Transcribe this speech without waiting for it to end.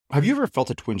Have you ever felt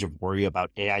a twinge of worry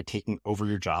about AI taking over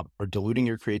your job or diluting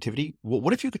your creativity? Well,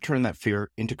 what if you could turn that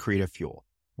fear into creative fuel?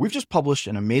 We've just published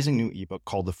an amazing new ebook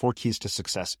called The 4 Keys to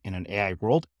Success in an AI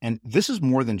World, and this is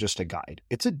more than just a guide.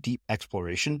 It's a deep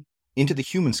exploration into the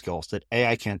human skills that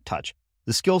AI can't touch,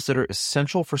 the skills that are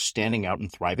essential for standing out and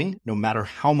thriving, no matter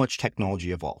how much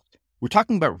technology evolves. We're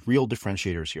talking about real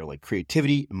differentiators here, like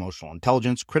creativity, emotional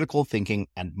intelligence, critical thinking,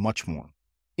 and much more.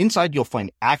 Inside, you'll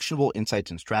find actionable insights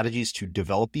and strategies to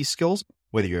develop these skills,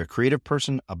 whether you're a creative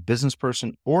person, a business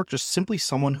person, or just simply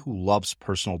someone who loves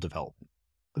personal development.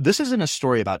 This isn't a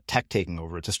story about tech taking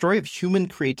over. It's a story of human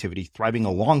creativity thriving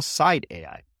alongside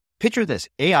AI. Picture this,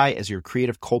 AI as your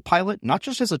creative co-pilot, not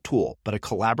just as a tool, but a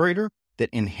collaborator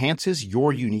that enhances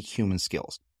your unique human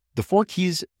skills. The 4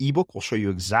 Keys ebook will show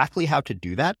you exactly how to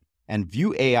do that and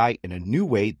view AI in a new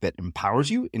way that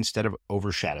empowers you instead of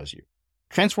overshadows you.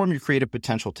 Transform your creative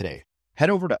potential today. Head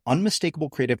over to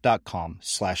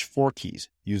unmistakablecreative.com/4keys.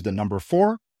 Use the number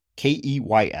 4,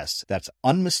 KEYS. That's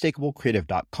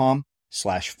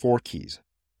unmistakablecreative.com/4keys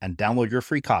and download your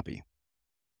free copy.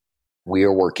 We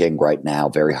are working right now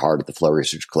very hard at the Flow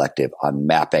Research Collective on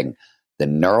mapping the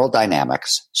neural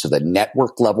dynamics, so the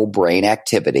network level brain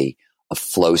activity of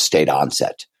flow state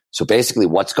onset. So basically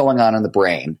what's going on in the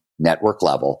brain, network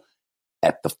level,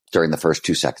 during the first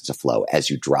 2 seconds of flow as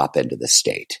you drop into the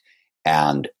state.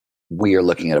 And we are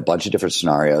looking at a bunch of different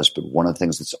scenarios, but one of the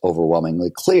things that's overwhelmingly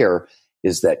clear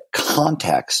is that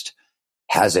context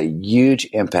has a huge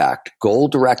impact.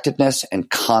 Goal directedness and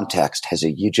context has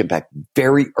a huge impact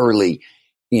very early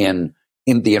in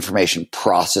the information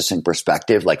processing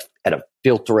perspective, like at a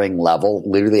filtering level,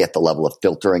 literally at the level of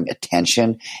filtering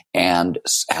attention and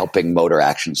helping motor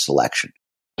action selection.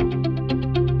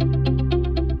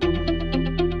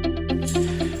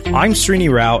 I'm Srini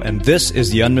Rao, and this is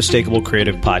the Unmistakable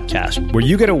Creative Podcast, where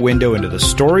you get a window into the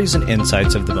stories and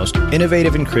insights of the most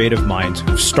innovative and creative minds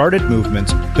who've started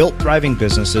movements, built thriving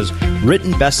businesses,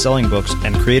 written best-selling books,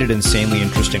 and created insanely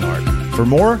interesting art. For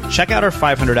more, check out our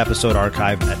 500-episode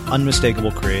archive at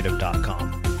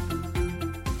unmistakablecreative.com.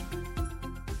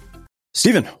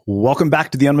 Stephen, welcome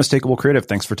back to the Unmistakable Creative.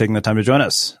 Thanks for taking the time to join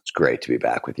us. It's great to be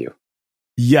back with you.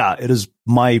 Yeah, it is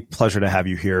my pleasure to have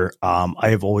you here. I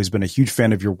have always been a huge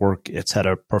fan of your work. It's had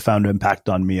a profound impact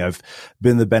on me. I've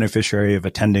been the beneficiary of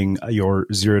attending your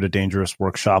Zero to Dangerous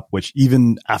workshop, which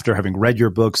even after having read your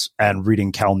books and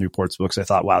reading Cal Newport's books, I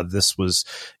thought, wow, this was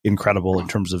incredible in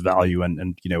terms of value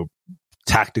and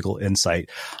tactical insight.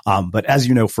 But as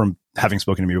you know from having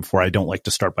spoken to me before, I don't like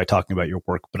to start by talking about your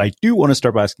work, but I do want to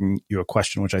start by asking you a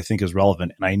question, which I think is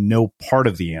relevant. And I know part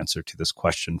of the answer to this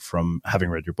question from having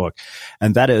read your book.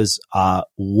 And that is,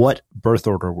 what birth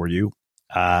order were you?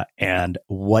 And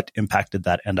what impact did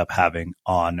that end up having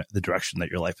on the direction that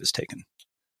your life has taken?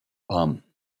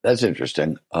 That's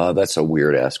interesting. That's a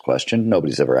weird ass question.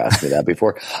 Nobody's ever asked me that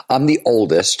before. I'm the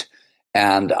oldest,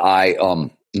 and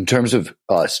in terms of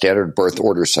standard birth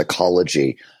order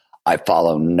psychology, I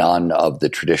follow none of the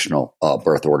traditional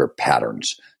birth order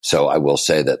patterns. So I will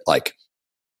say that, like,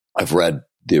 I've read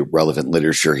the relevant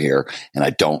literature here, and I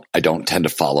don't tend to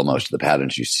follow most of the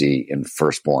patterns you see in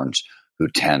firstborns, who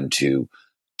the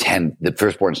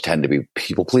firstborns tend to be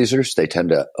people pleasers. They tend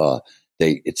to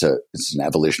it's an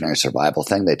evolutionary survival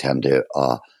thing. They tend to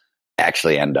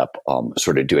actually end up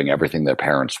sort of doing everything their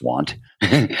parents want.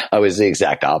 I was the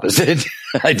exact opposite.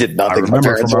 I did nothing my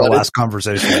parents from our wanted. last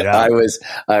conversation. Yeah.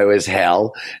 I was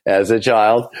hell as a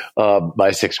child. My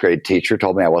 6th grade teacher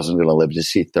told me I wasn't going to live to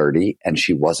see 30, and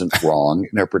she wasn't wrong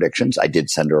in her predictions. I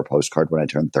did send her a postcard when I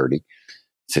turned 30.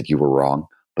 Said you were wrong,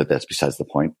 but that's besides the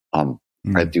point.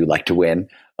 I do like to win.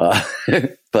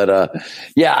 But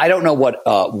I don't know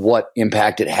what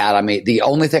impact it had on me. The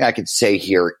only thing I could say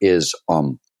here is,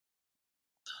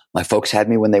 my folks had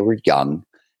me when they were young,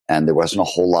 and there wasn't a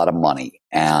whole lot of money.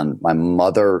 And my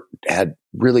mother had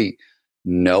really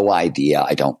no idea,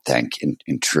 I don't think, in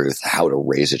truth, how to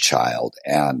raise a child.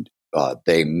 And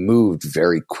they moved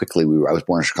very quickly. I was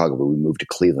born in Chicago, but we moved to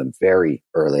Cleveland very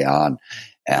early on.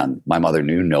 And my mother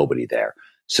knew nobody there.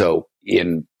 So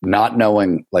in not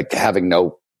knowing, like having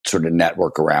no sort of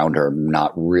network around her,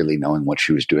 not really knowing what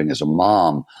she was doing as a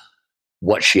mom,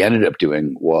 what she ended up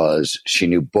doing was she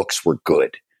knew books were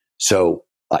good. So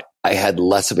I had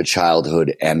less of a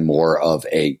childhood and more of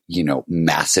a,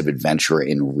 massive adventure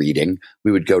in reading.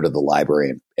 We would go to the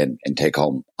library and take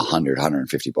home 100,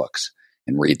 150 books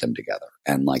and read them together.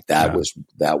 And like that was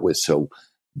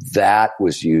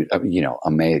you,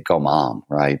 go mom,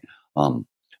 right?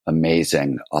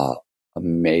 Amazing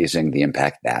the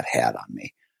impact that had on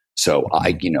me. So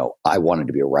I wanted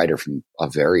to be a writer from a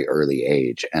very early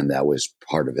age, and that was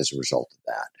part of as a result of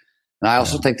that. And I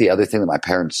also think the other thing that my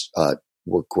parents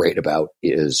were great about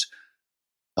is,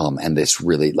 and this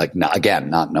really, like,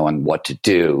 not knowing what to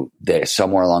do,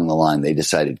 somewhere along the line, they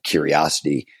decided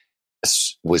curiosity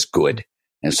was good.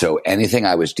 And so anything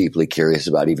I was deeply curious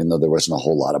about, even though there wasn't a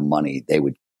whole lot of money, they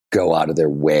would go out of their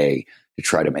way to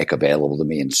try to make available to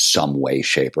me in some way,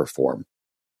 shape, or form.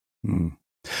 Mm.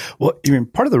 Well, I mean,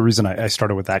 part of the reason I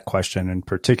started with that question in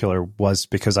particular was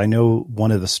because I know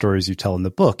one of the stories you tell in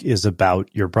the book is about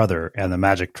your brother and the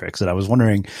magic tricks. And I was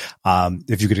wondering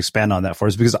if you could expand on that for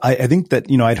us, because I think that,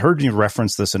 I'd heard you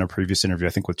reference this in a previous interview,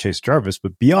 I think with Chase Jarvis,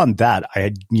 but beyond that,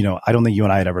 I don't think you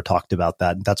and I had ever talked about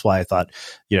that. And that's why I thought,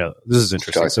 this is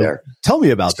interesting. So tell me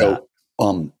about that.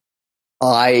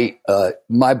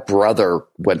 My brother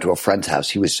went to a friend's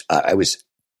house. I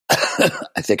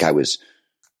think I was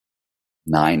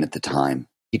 9 at the time.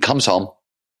 He comes home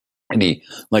and he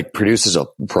produces a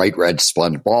bright red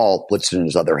sponge ball, puts it in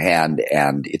his other hand,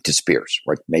 and it disappears,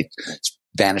 right? It's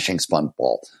vanishing sponge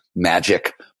ball.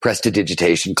 Magic,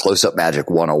 prestidigitation, close-up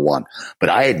magic 101. But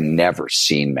I had never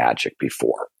seen magic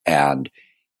before. And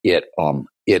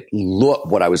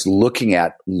what I was looking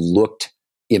at looked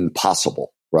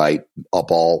impossible, right? A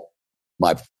ball,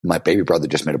 my baby brother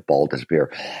just made a ball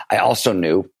disappear. I also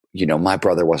knew, my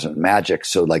brother wasn't magic.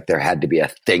 So there had to be a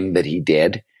thing that he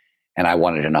did. And I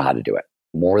wanted to know how to do it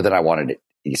more than I wanted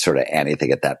sort of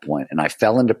anything at that point. And I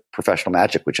fell into professional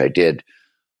magic, which I did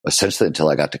essentially until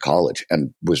I got to college,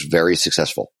 and was very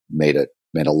successful. Made a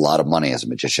lot of money as a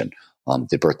magician.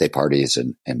 Did birthday parties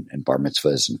and bar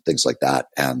mitzvahs and things like that.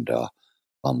 And,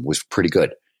 was pretty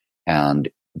good. And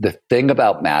the thing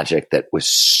about magic that was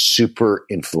super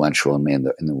influential in me, and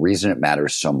the reason it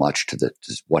matters so much to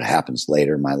what happens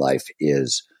later in my life,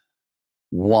 is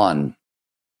one,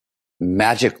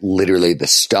 magic, literally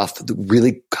the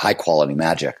really high quality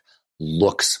magic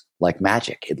looks like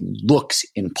magic. It looks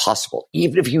impossible.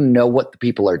 Even if you know what the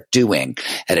people are doing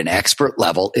at an expert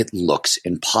level, it looks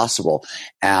impossible.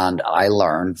 And I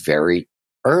learned very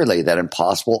early that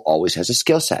impossible always has a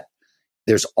skill set.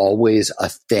 There's always a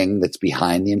thing that's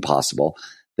behind the impossible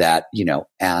that,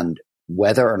 and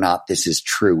whether or not this is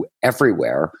true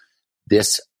everywhere,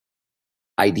 this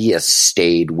idea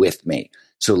stayed with me.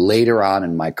 So later on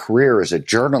in my career as a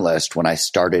journalist, when I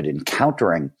started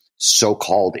encountering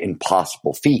so-called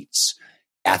impossible feats,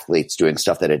 athletes doing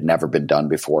stuff that had never been done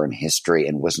before in history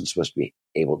and wasn't supposed to be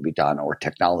able to be done, or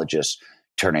technologists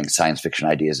turning science fiction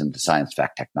ideas into science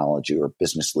fact technology, or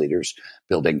business leaders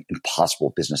building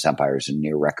impossible business empires in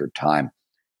near record time.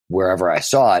 Wherever I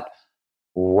saw it,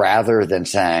 rather than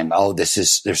saying,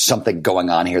 there's something going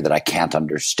on here that I can't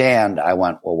understand, I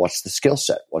went, well, what's the skill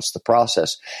set? What's the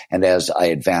process? And as I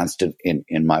advanced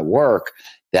in my work,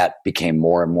 that became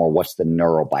more and more, what's the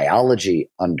neurobiology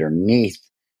underneath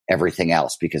everything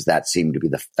else? Because that seemed to be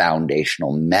the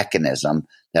foundational mechanism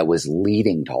that was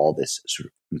leading to all this sort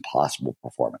of impossible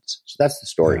performance. So that's the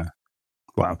story. Yeah.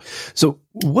 Wow. So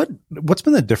what's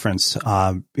been the difference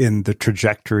in the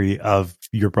trajectory of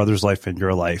your brother's life and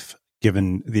your life,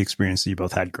 given the experience that you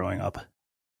both had growing up?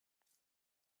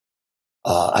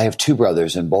 I have 2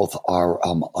 brothers, and both are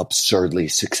absurdly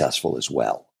successful as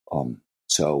well.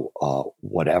 So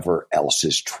whatever else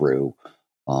is true,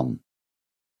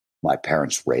 my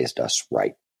parents raised us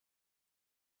right.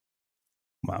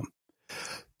 Wow.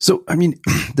 So, I mean,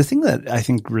 the thing that I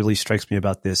think really strikes me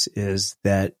about this is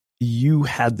that you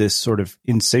had this sort of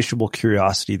insatiable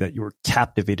curiosity that you were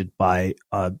captivated by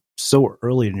so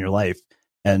early in your life,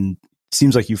 and it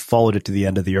seems like you followed it to the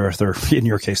end of the earth, or in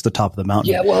your case, the top of the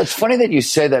mountain. Yeah, well, it's funny that you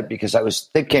say that, because I was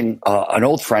thinking an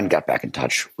old friend got back in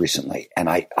touch recently, and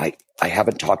I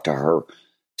haven't talked to her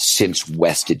since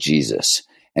West of Jesus.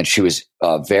 And she was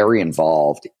very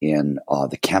involved in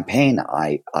the campaign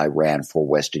I ran for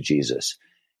West of Jesus.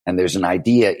 And there's an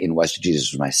idea in West of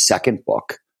Jesus, was my second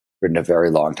book, written a very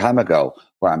long time ago,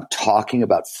 where I'm talking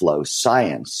about flow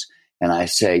science. And I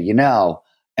say,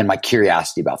 and my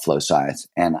curiosity about flow science.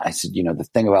 And I said, the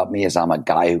thing about me is I'm a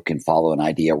guy who can follow an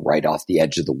idea right off the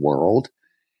edge of the world.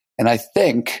 And I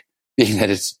think, being that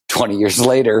it's 20 years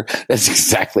later, that's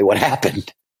exactly what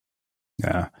happened.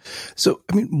 Yeah. So,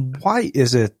 I mean, why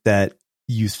is it that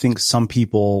you think some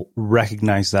people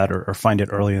recognize that or find it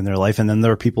early in their life, and then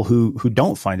there are people who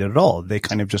don't find it at all? They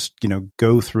kind of just,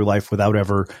 go through life without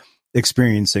ever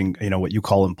experiencing, what you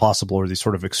call impossible, or these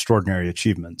sort of extraordinary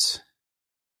achievements.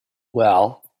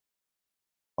 Well,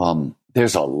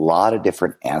 there's a lot of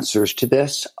different answers to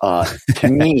this. To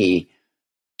me,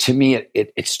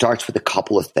 it starts with a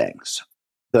couple of things.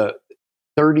 The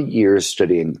 30 years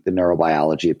studying the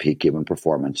neurobiology of peak human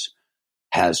performance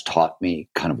has taught me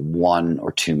kind of one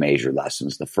or two major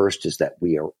lessons. The first is that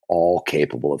we are all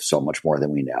capable of so much more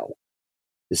than we know.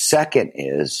 The second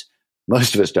is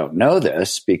most of us don't know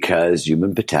this because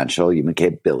human potential, human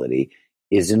capability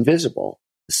is invisible,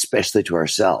 especially to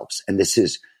ourselves. And this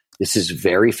is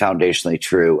very foundationally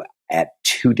true at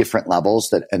two different levels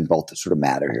that, and both sort of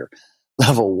matter here.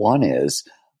 Level one is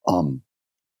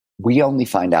we only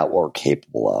find out what we're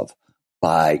capable of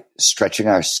by stretching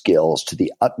our skills to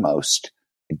the utmost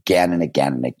again and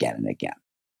again and again and again.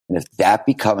 And if that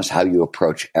becomes how you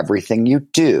approach everything you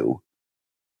do,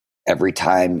 every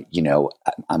time,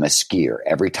 I'm a skier,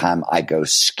 every time I go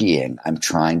skiing, I'm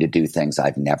trying to do things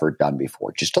I've never done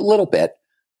before, just a little bit,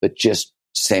 but just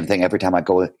same thing every time I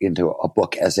go into a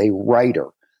book as a writer.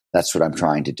 That's what I'm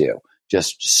trying to do.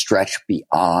 Just stretch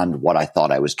beyond what I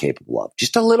thought I was capable of.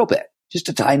 Just a little bit, just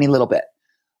a tiny little bit.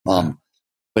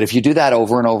 But if you do that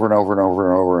over and over and over and over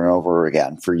and over and over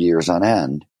again for years on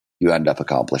end, you end up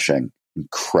accomplishing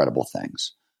incredible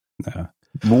things. Yeah.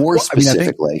 More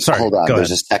specifically, hold on, there's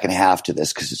ahead. a second half to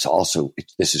this because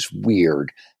this is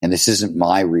weird. And this isn't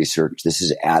my research. This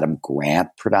is Adam Grant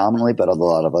predominantly, but a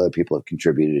lot of other people have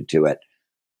contributed to it.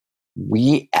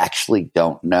 We actually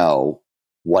don't know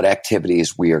what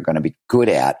activities we are going to be good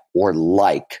at or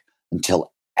like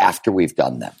until after we've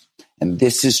done them. And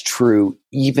this is true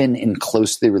even in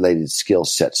closely related skill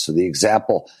sets. So the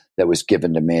example that was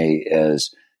given to me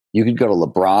is you could go to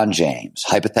LeBron James.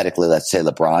 Hypothetically, let's say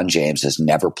LeBron James has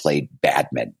never played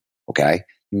badminton. Okay.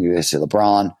 You say,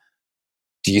 LeBron,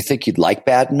 do you think you'd like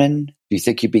badminton? Do you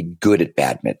think you'd be good at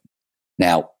badminton?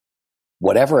 Now,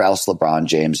 whatever else LeBron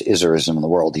James is or isn't in the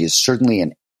world, he is certainly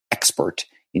an expert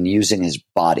in using his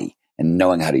body and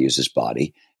knowing how to use his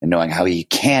body and knowing how he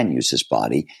can use his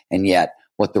body. And yet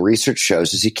what the research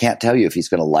shows is he can't tell you if he's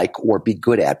going to like or be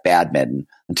good at badminton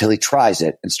until he tries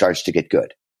it and starts to get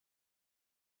good.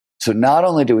 So not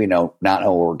only do we not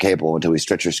know what we're capable until we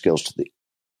stretch our skills to the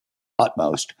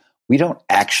utmost, we don't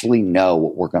actually know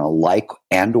what we're going to like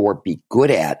and or be good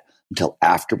at until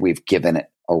after we've given it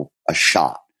a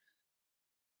shot.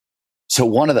 So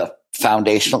one of the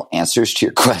foundational answers to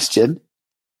your question,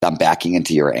 I'm backing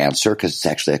into your answer because it's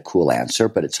actually a cool answer,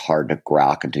 but it's hard to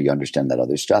grok until you understand that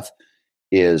other stuff,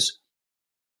 is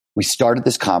we started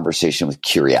this conversation with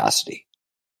curiosity.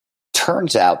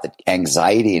 Turns out that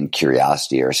anxiety and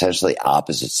curiosity are essentially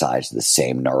opposite sides of the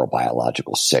same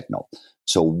neurobiological signal.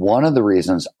 So one of the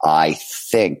reasons I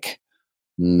think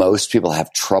most people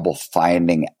have trouble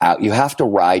finding out, you have to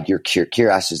ride your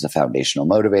curiosity is the foundational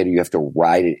motivator. You have to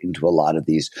ride it into a lot of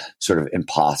these sort of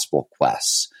impossible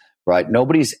quests, right?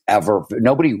 Nobody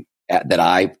that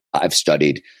I've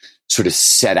studied sort of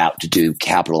set out to do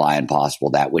capital I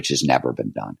impossible, that which has never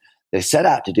been done. They set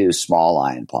out to do small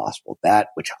I impossible, that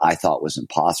which I thought was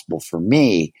impossible for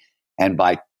me. And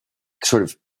by sort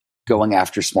of going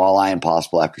after small I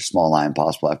impossible, after small I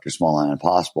impossible, after small I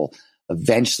impossible,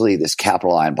 eventually this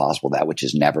capital I impossible, that which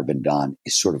has never been done,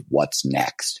 is sort of what's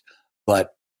next.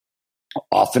 But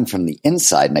often from the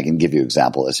inside, and I can give you an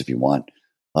example of this if you want,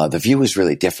 the view is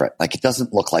really different. Like it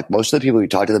doesn't look like most of the people we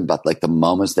talk to them about, like the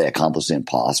moments they accomplished the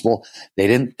impossible, they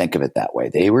didn't think of it that way.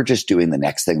 They were just doing the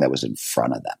next thing that was in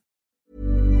front of them.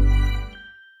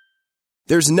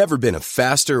 There's never been a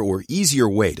faster or easier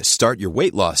way to start your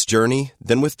weight loss journey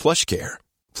than with PlushCare.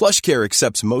 PlushCare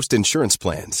accepts most insurance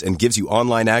plans and gives you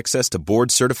online access to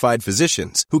board-certified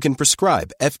physicians who can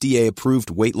prescribe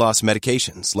FDA-approved weight loss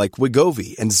medications like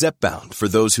Wegovy and Zepbound for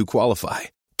those who qualify.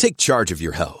 Take charge of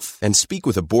your health and speak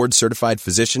with a board-certified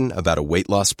physician about a weight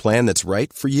loss plan that's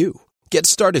right for you. Get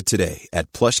started today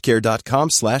at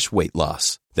plushcare.com/weight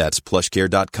loss. That's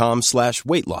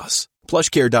plushcare.com/weight loss.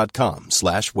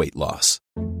 plushcare.com/weight loss.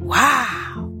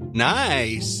 Wow.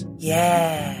 Nice.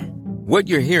 Yeah. What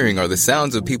you're hearing are the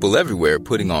sounds of people everywhere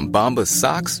putting on Bombas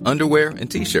socks, underwear, and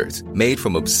T-shirts made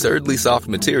from absurdly soft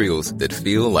materials that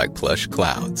feel like plush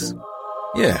clouds.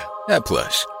 Yeah, that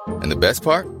plush. And the best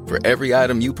part? For every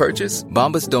item you purchase,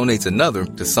 Bombas donates another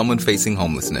to someone facing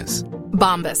homelessness.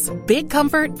 Bombas. Big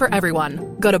comfort for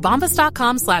everyone. Go to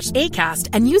bombas.com/ACAST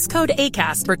and use code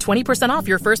ACAST for 20% off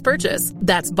your first purchase.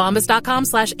 That's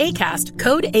bombas.com/ACAST.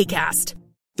 Code ACAST.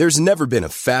 There's never been a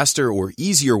faster or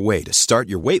easier way to start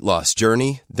your weight loss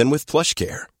journey than with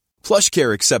PlushCare.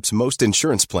 PlushCare accepts most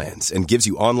insurance plans and gives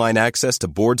you online access to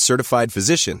board-certified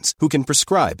physicians who can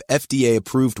prescribe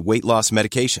FDA-approved weight loss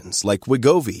medications like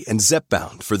Wegovy and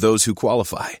Zepbound for those who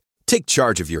qualify. Take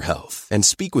charge of your health and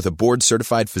speak with a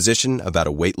board-certified physician about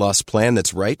a weight loss plan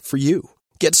that's right for you.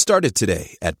 Get started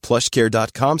today at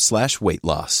plushcare.com/weight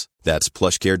loss. That's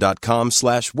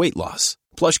plushcare.com/weight loss.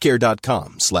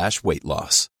 plushcare.com/weight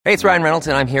loss. Hey, it's Ryan Reynolds,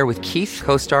 and I'm here with Keith,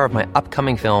 co-star of my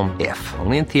upcoming film, If,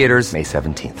 only in theaters May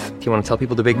 17th. Do you want to tell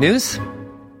people the big news?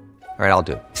 All right, I'll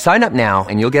do it. Sign up now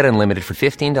and you'll get unlimited for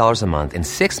 $15 a month and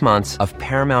 6 months of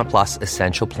Paramount Plus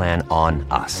Essential Plan on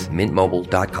us.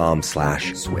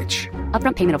 MintMobile.com/switch.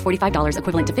 Upfront payment of $45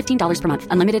 equivalent to $15 per month.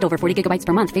 Unlimited over 40 gigabytes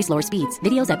per month. Face lower speeds.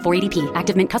 Videos at 480p.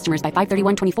 Active Mint customers by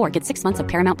 531.24 get 6 months of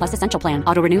Paramount Plus Essential Plan.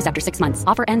 Auto renews after 6 months.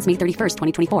 Offer ends May 31st,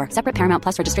 2024. Separate Paramount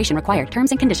Plus registration required. Terms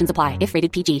and conditions apply if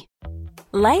rated PG.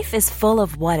 Life is full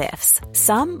of what-ifs.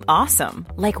 Some awesome.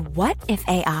 Like what if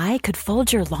AI could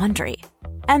fold your laundry?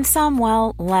 And some,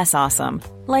 well, less awesome.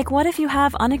 Like what if you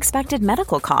have unexpected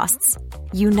medical costs?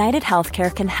 United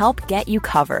Healthcare can help get you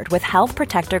covered with Health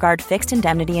Protector Guard fixed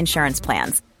indemnity insurance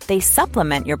plans. They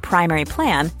supplement your primary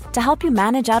plan to help you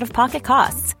manage out-of-pocket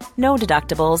costs. No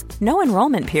deductibles, no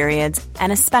enrollment periods,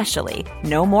 and especially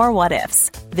no more what-ifs.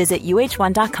 Visit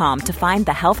uh1.com to find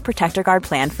the Health Protector Guard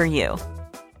plan for you.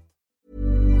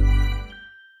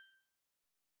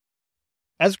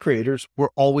 As creators, we're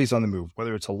always on the move.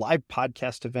 Whether it's a live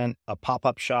podcast event, a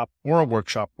pop-up shop, or a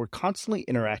workshop, we're constantly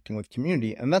interacting with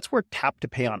community, and that's where Tap to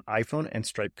Pay on iPhone and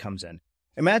Stripe comes in.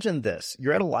 Imagine this.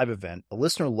 You're at a live event, a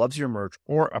listener loves your merch,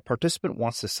 or a participant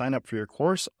wants to sign up for your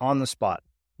course on the spot.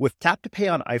 With Tap to Pay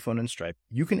on iPhone and Stripe,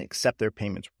 you can accept their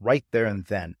payments right there and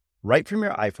then, right from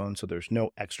your iPhone, so there's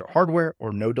no extra hardware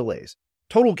or no delays.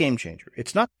 Total game changer.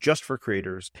 It's not just for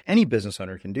creators. Any business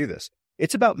owner can do this.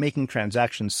 It's about making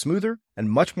transactions smoother and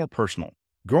much more personal,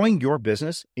 growing your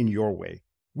business in your way.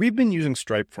 We've been using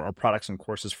Stripe for our products and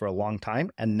courses for a long time,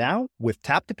 and now with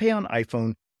Tap to Pay on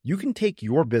iPhone, you can take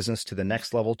your business to the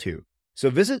next level too.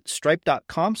 So visit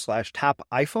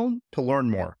stripe.com/tapiphone to learn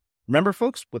more. Remember,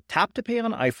 folks, with Tap to Pay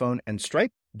on iPhone and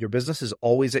Stripe, your business is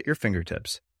always at your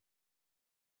fingertips.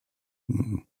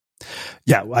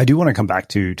 Yeah, I do want to come back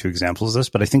to examples of this,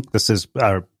 but I think this is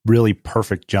a really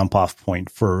perfect jump off point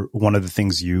for one of the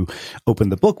things you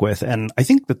opened the book with. And I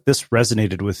think that this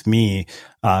resonated with me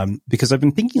because I've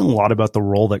been thinking a lot about the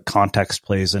role that context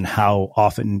plays and how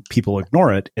often people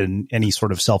ignore it in any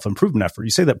sort of self-improvement effort.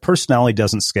 You say that personality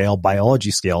doesn't scale,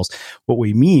 biology scales. What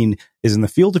we mean is in the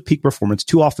field of peak performance,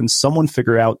 too often someone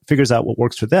figures out what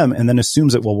works for them and then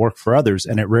assumes it will work for others,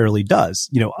 and it rarely does.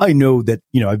 I know that,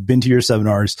 I've been to your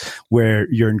seminars where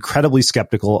you're incredibly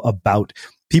skeptical about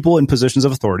people in positions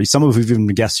of authority, some of who've even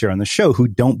been guests here on the show, who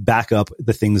don't back up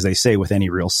the things they say with any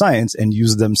real science and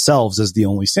use themselves as the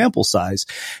only sample size.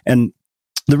 And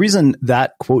the reason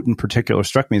that quote in particular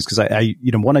struck me is because I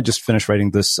just finished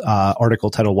writing this article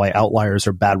titled "Why Outliers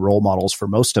Are Bad Role Models for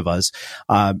Most of Us,"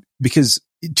 because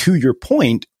to your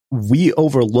point, we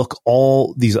overlook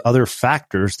all these other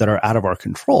factors that are out of our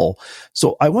control.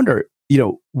 So I wonder,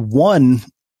 one,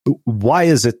 why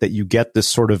is it that you get this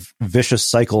sort of vicious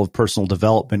cycle of personal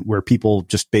development where people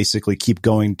just basically keep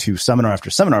going to seminar after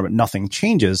seminar, but nothing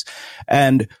changes?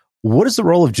 And what is the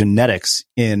role of genetics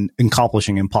in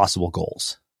accomplishing impossible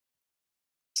goals?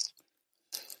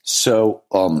 So,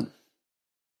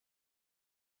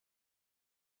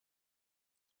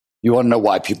 you want to know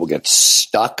why people get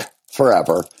stuck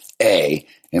forever, A,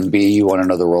 and B, you want to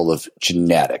know the role of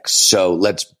genetics. So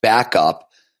let's back up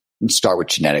and start with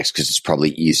genetics because it's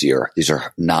probably easier.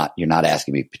 You're not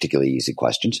asking me particularly easy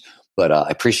questions, but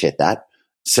I appreciate that.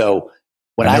 So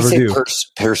when I say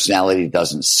personality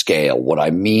doesn't scale, what I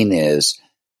mean is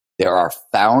there are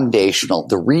foundational,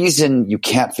 the reason you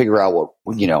can't figure out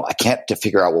I can't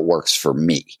figure out what works for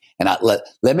me. And let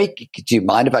me, do you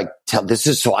mind if I tell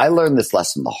so I learned this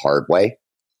lesson the hard way.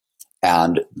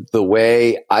 And the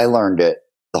way I learned it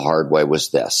the hard way was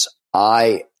this.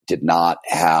 I did not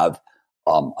have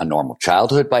a normal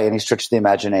childhood by any stretch of the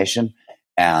imagination.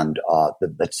 And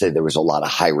let's say there was a lot of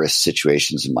high risk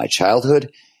situations in my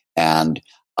childhood. And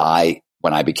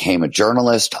when I became a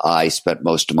journalist, I spent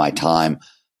most of my time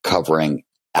covering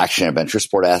action adventure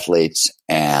sport athletes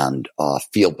and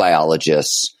field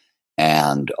biologists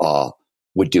and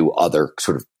would do other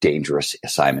sort of dangerous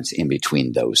assignments in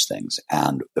between those things.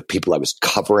 And the people I was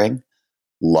covering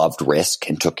loved risk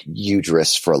and took huge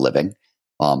risks for a living.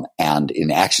 And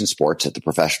in action sports at the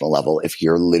professional level, if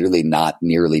you're literally not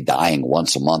nearly dying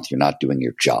once a month, you're not doing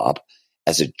your job.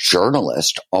 As a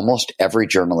journalist, almost every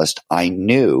journalist I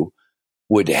knew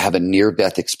would have a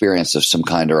near-death experience of some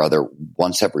kind or other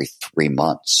once every 3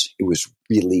 months. It was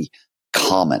really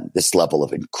common, this level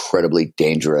of incredibly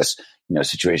dangerous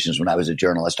situations. When I was a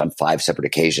journalist on 5 separate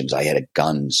occasions, I had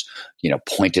guns,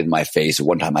 pointed in my face.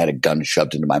 One time I had a gun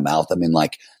shoved into my mouth. I mean,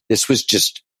 this was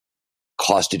just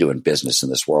cost of doing business in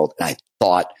this world. And I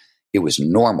thought it was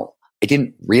normal. I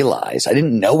didn't realize, I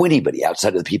didn't know anybody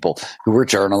outside of the people who were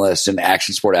journalists and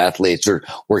action sport athletes or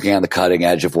working on the cutting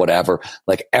edge of whatever.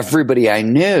 Like everybody I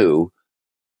knew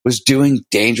was doing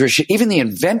dangerous shit. Even the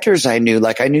inventors I knew,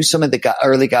 like I knew some of the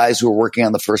early guys who were working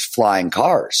on the first flying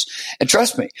cars. And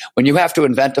trust me, when you have to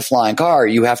invent a flying car,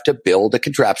 you have to build a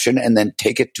contraption and then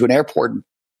take it to an airport and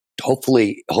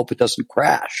hopefully hope it doesn't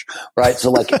crash. Right.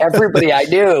 So like everybody I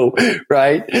knew,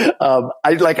 right.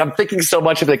 I'm thinking so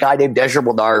much of the guy named Desir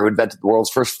Molnar who invented the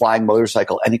world's first flying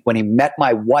motorcycle. And when he met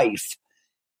my wife,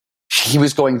 he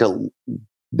was going to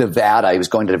Nevada. He was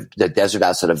going to the desert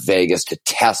outside of Vegas to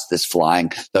test this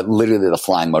literally the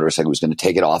flying motorcycle. He was going to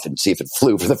take it off and see if it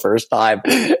flew for the first time.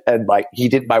 And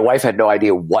my wife had no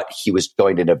idea what he was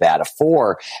going to Nevada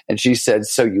for. And she said,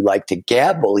 "So you like to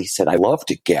gamble?" He said, "I love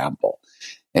to gamble."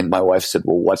 And my wife said,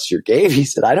 "Well, what's your game?" He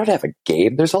said, "I don't have a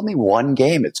game. There's only one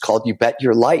game. It's called You Bet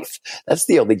Your Life. That's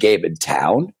the only game in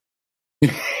town."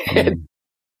 And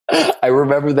I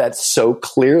remember that so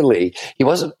clearly. He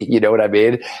wasn't, you know what I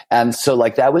mean? And so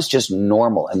like that was just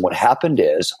normal. And what happened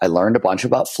is I learned a bunch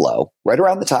about flow right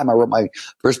around the time I wrote my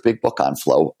first big book on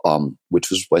flow, which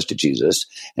was Voice to Jesus.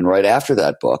 And right after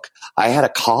that book, I had a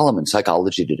column in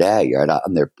Psychology Today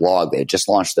on their blog. They had just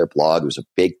launched their blog. It was a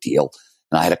big deal.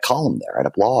 And I had a column there. I had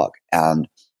a blog. And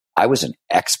I was an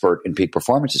expert in peak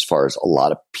performance as far as a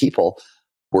lot of people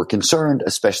were concerned,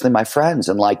 especially my friends.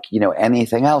 And like, you know,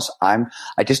 anything else, I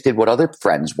just did what other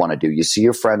friends want to do. You see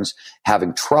your friends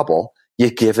having trouble, you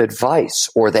give advice,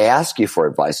 or they ask you for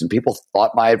advice. And people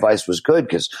thought my advice was good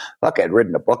because, look, I'd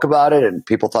written a book about it and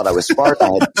people thought I was smart.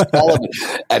 I had to follow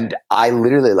it. And I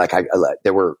literally,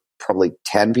 there were probably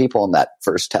 10 people in that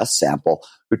first test sample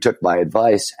who took my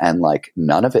advice, and like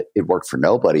none of it worked for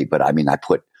nobody. But I mean, I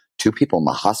put 2 people in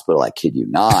the hospital. I kid you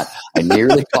not. I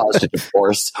nearly caused a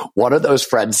divorce. One of those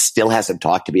friends still hasn't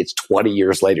talked to me. It's 20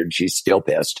 years later and she's still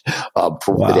pissed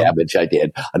for the damage I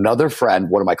did. Another friend,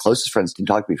 one of my closest friends, didn't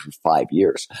talk to me for 5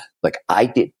 years. Like I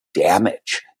did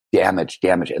damage.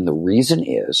 And the reason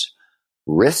is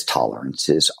risk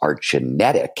tolerances are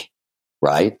genetic,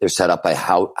 right? They're set up by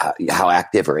how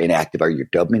active or inactive are your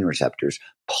dopamine receptors,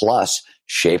 plus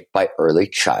shaped by early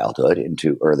childhood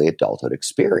into early adulthood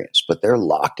experience, but they're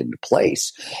locked into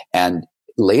place. And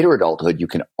later adulthood, you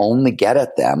can only get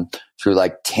at them through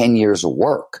like 10 years of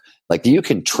work. Like you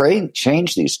can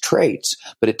change these traits,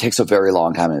 but it takes a very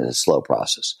long time and it's a slow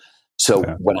process. So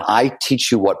when I teach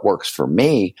you what works for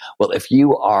me, well, if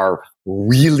you are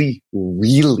really,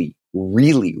 really,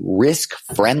 really risk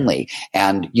friendly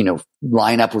and, you know,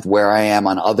 line up with where I am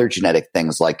on other genetic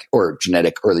things or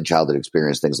genetic early childhood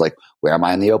experience things like where am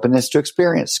I on the openness to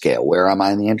experience scale? Where am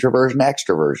I on the introversion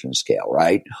extroversion scale,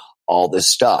 right? All this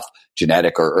stuff,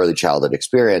 genetic or early childhood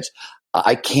experience.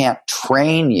 I can't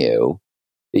train you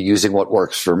using what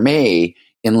works for me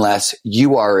unless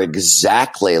you are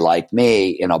exactly like me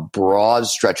in a broad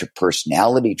stretch of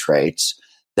personality traits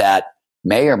that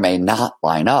may or may not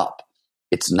line up.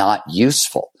 It's not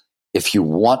useful. If you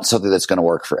want something that's going to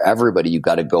work for everybody, you've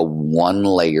got to go one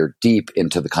layer deep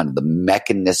into the kind of the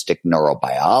mechanistic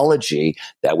neurobiology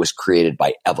that was created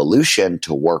by evolution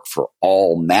to work for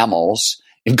all mammals,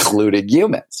 including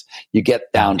humans. You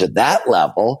get down to that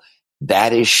level,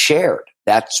 that is shared.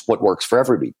 That's what works for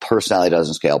everybody. Personality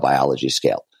doesn't scale, biology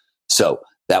scale. So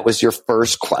that was your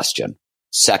first question.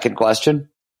 Second question?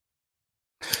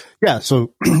 Yeah.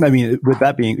 So, I mean, with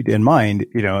that being in mind,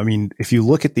 you know, I mean, if you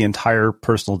look at the entire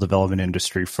personal development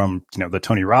industry from, you know, the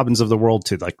Tony Robbins of the world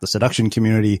to like the seduction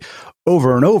community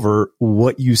over and over,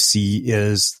 what you see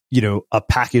is, you know, a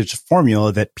packaged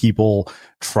formula that people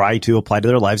try to apply to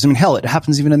their lives. I mean, hell, it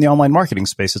happens even in the online marketing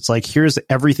space. It's like, here's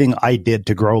everything I did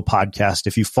to grow a podcast.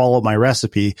 If you follow my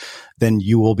recipe, then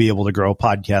you will be able to grow a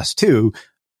podcast too.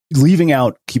 Leaving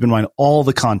out, keep in mind, all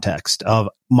the context of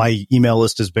my email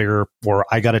list is bigger, or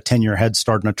I got a 10-year head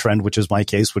start in a trend, which is my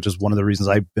case, which is one of the reasons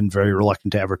I've been very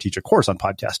reluctant to ever teach a course on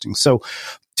podcasting. So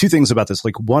 2 things about this.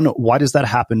 Like one, why does that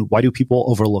happen? Why do people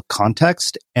overlook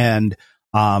context? And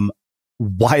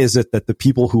why is it that the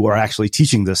people who are actually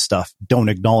teaching this stuff don't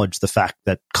acknowledge the fact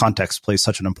that context plays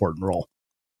such an important role?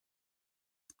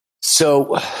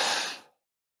 So,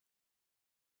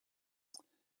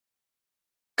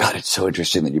 God, it's so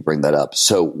interesting that you bring that up.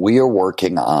 So we are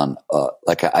working on,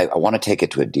 I want to take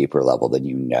it to a deeper level than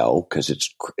you know,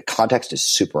 because context is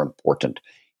super important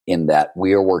in that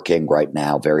we are working right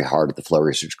now very hard at the Flow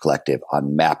Research Collective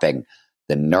on mapping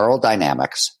the neural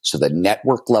dynamics, so the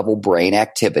network level brain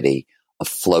activity of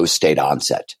flow state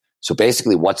onset. So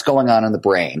basically what's going on in the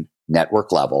brain,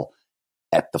 network level,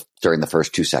 during the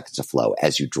first 2 seconds of flow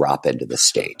as you drop into the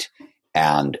state.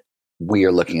 And we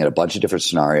are looking at a bunch of different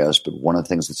scenarios, but one of the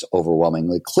things that's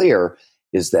overwhelmingly clear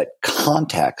is that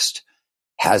context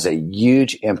has a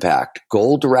huge impact.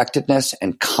 Goal directedness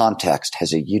and context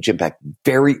has a huge impact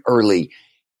very early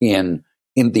in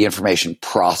the information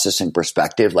processing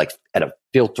perspective, like at a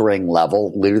filtering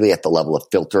level, literally at the level of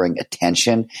filtering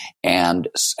attention and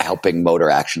helping motor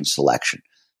action selection.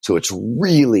 So it's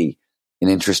really an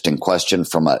interesting question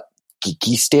from a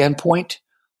geeky standpoint.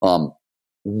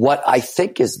 What I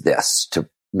think is this, to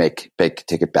take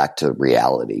it back to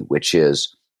reality, which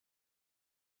is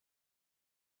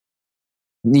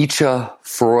Nietzsche,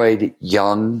 Freud,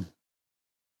 Jung,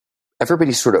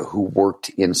 everybody sort of who worked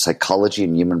in psychology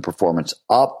and human performance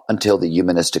up until the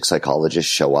humanistic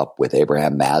psychologists show up with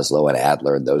Abraham Maslow and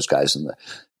Adler and those guys in the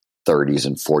 30s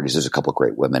and 40s. There's a couple of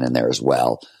great women in there as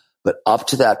well. But up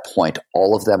to that point,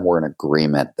 all of them were in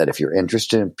agreement that if you're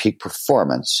interested in peak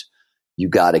performance, you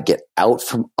got to get out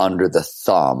from under the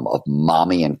thumb of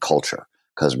mommy and culture,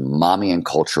 because mommy and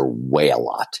culture weigh a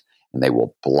lot and they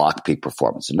will block peak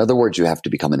performance. In other words, you have to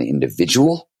become an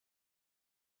individual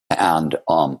and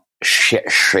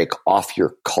shake off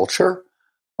your culture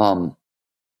to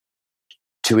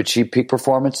achieve peak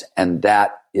performance. And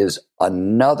that is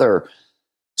another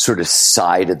sort of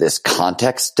side of this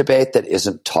context debate that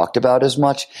isn't talked about as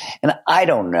much. And I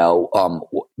don't know,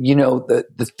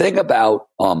 the thing about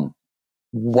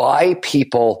why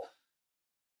people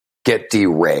get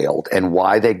derailed and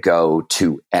why they go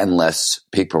to endless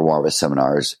peak performance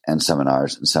seminars and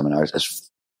seminars and seminars, as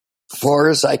far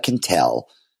as I can tell,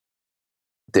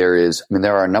 there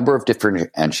are a number of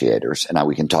differentiators, and now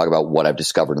we can talk about what I've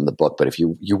discovered in the book. But if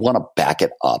you want to back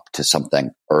it up to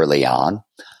something early on,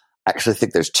 I actually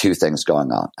think there's two things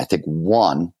going on. I think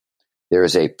one, there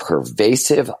is a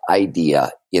pervasive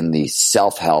idea in the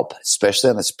self-help,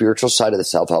 especially on the spiritual side of the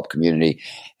self-help community,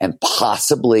 and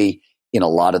possibly in a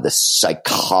lot of the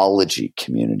psychology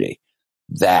community,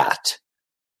 that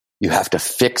you have to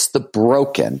fix the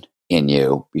broken in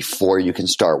you before you can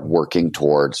start working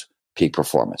towards peak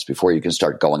performance, before you can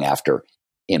start going after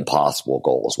impossible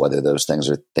goals, whether those things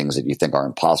are things that you think are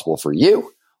impossible for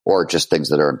you or just things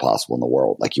that are impossible in the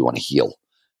world, like you want to heal,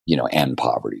 end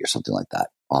poverty or something like that.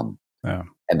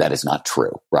 And that is not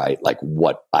true, right? Like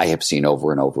what I have seen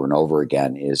over and over and over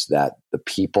again is that the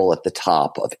people at the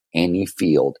top of any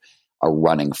field are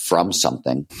running from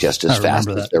something just as fast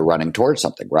as they're running towards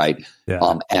something, right?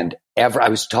 Yeah. I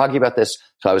was talking about this.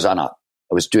 So I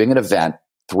was doing an event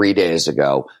 3 days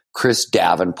ago. Chris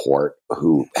Davenport,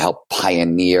 who helped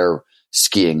pioneer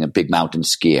skiing and big mountain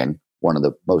skiing, one of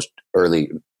the most early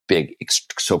big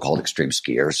so-called extreme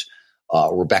skiers.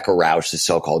 Rebecca Rausch, the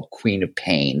so-called queen of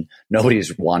pain.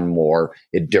 Nobody's won more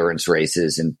endurance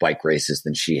races and bike races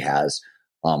than she has,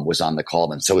 was on the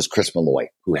call. And so was Chris Malloy,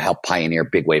 who helped pioneer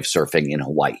big wave surfing in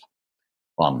Hawaii.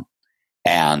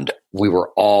 And we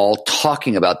were all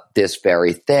talking about this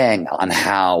very thing, on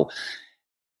how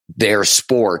their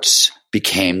sports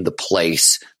became the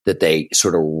place that they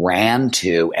sort of ran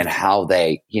to, and how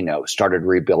they, started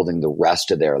rebuilding the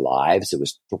rest of their lives. It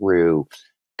was through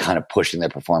kind of pushing their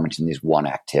performance in these one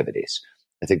activities.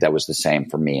 I think that was the same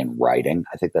for me in writing.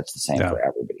 I think that's the same for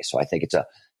everybody. So I think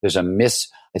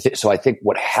I think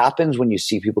what happens when you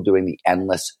see people doing the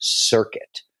endless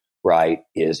circuit, right,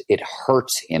 is it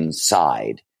hurts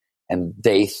inside, and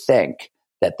they think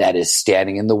that that is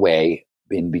standing in the way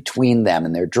in between them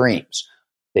and their dreams.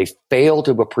 They fail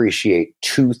to appreciate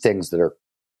three things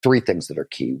that are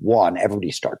key. One,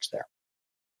 everybody starts there.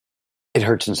 It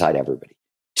hurts inside everybody.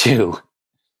 Two,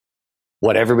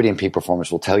 what everybody in peak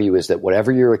performance will tell you is that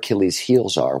whatever your Achilles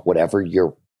heels are, whatever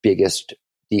your biggest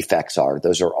defects are,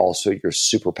 those are also your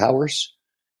superpowers,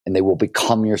 and they will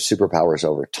become your superpowers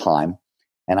over time.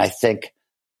 And I think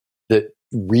the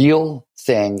real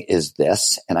thing is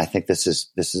this, and I think this is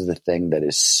the thing that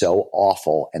is so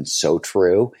awful and so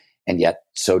true and yet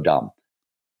so dumb.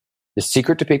 The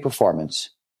secret to peak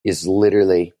performance is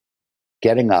literally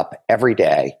getting up every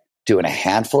day, doing a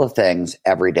handful of things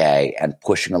every day, and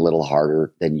pushing a little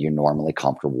harder than you're normally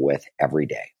comfortable with every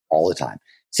day, all the time.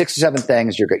 6 or 7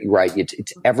 things, you're right.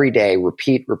 It's every day,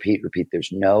 repeat.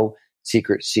 There's no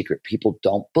secret. People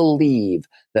don't believe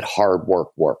that hard work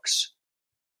works.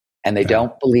 And they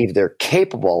don't believe they're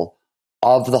capable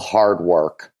of the hard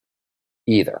work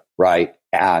either, right?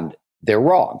 And they're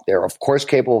wrong. They're, of course,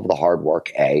 capable of the hard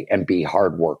work, A, and B,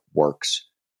 hard work works.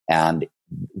 And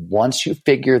once you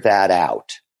figure that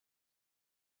out,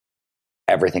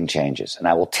 everything changes. And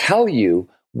I will tell you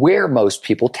where most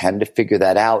people tend to figure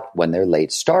that out when they're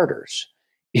late starters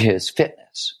is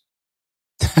fitness,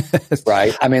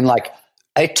 right? I mean, like,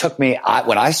 it took me,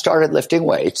 when I started lifting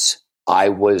weights, I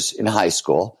was in high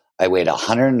school. I weighed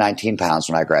 119 pounds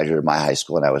when I graduated my high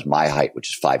school, and I was my height, which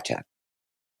is 5'10".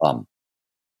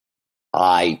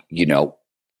 I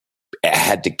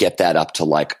had to get that up to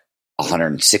like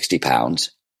 160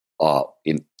 pounds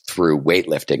through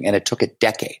weightlifting, and it took a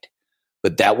decade.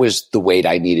 But that was the weight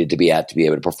I needed to be at to be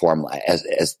able to perform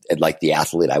as like the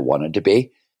athlete I wanted to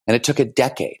be. And it took a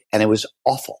decade, and it was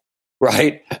awful,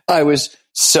 right? I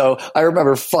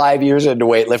remember 5 years into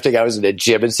weightlifting, I was in a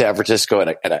gym in San Francisco,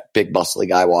 and a big muscly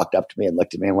guy walked up to me and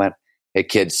looked at me and went, "Hey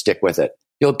kid, stick with it.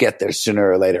 You'll get there sooner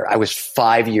or later." I was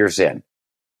 5 years in.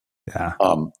 Yeah.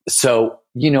 So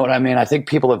you know what I mean? I think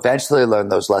people eventually learn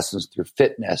those lessons through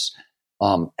fitness.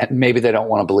 And maybe they don't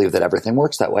want to believe that everything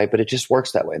works that way, but it just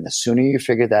works that way. And the sooner you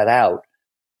figure that out,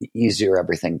 the easier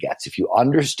everything gets. If you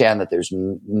understand that there's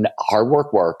hard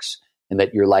work works and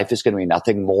that your life is going to be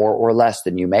nothing more or less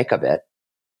than you make of it,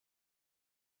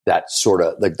 that sort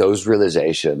of like those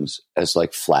realizations as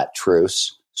like flat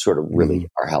truths sort of really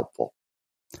are helpful.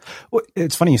 Well,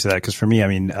 it's funny you say that, because for me, I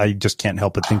mean, I just can't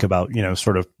help but think about,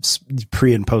 sort of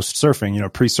pre and post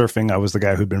surfing. Pre-surfing, I was the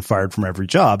guy who'd been fired from every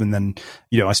job. And then,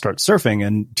 I start surfing.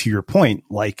 And to your point,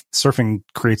 like surfing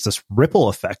creates this ripple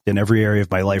effect in every area of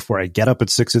my life where I get up at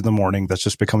 6 a.m. That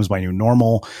just becomes my new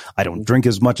normal. I don't drink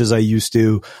as much as I used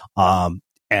to.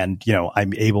 And,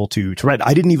 I'm able to write.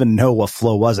 I didn't even know what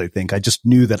flow was, I think. I just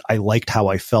knew that I liked how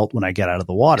I felt when I get out of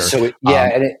the water. So,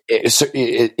 and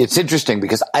it's interesting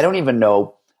because I don't even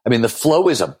know. I mean, the flow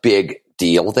is a big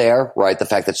deal there, right? The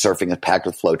fact that surfing is packed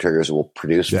with flow triggers will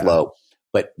produce flow.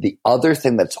 But the other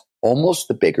thing that's almost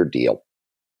the bigger deal.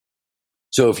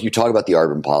 So if you talk about the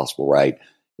art of impossible, right?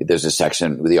 There's a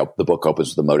section, the book opens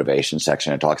with the motivation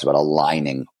section. It talks about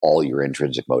aligning all your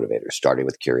intrinsic motivators, starting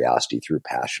with curiosity through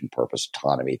passion, purpose,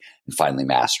 autonomy, and finally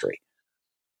mastery.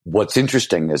 What's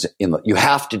interesting is you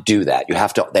have to do that. You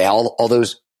have to, all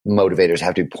those motivators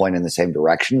have to point in the same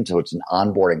direction. So it's an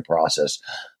onboarding process.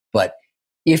 But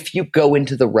if you go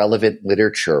into the relevant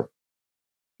literature,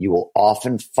 you will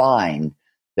often find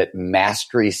that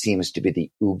mastery seems to be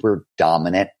the uber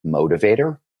dominant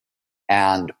motivator.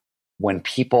 And when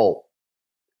people,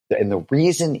 and the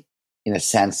reason in a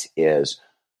sense is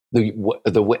the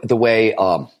way,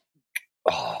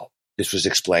 this was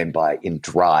explained in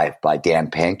Drive by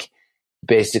Dan Pink,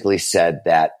 basically said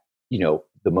that,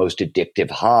 the most addictive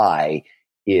high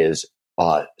is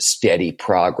steady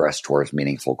progress towards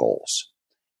meaningful goals.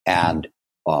 And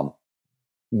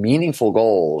meaningful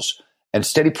goals and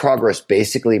steady progress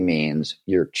basically means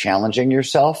you're challenging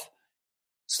yourself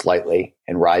slightly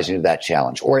and rising to that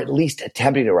challenge, or at least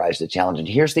attempting to rise to the challenge. And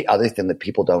here's the other thing that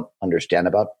people don't understand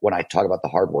about when I talk about the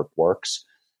hard work works.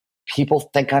 People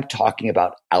think I'm talking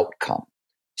about outcome.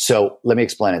 So let me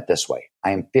explain it this way. I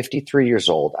am 53 years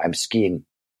old. I'm skiing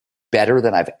better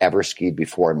than I've ever skied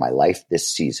before in my life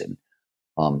this season.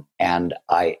 And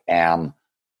I am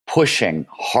pushing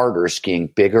harder, skiing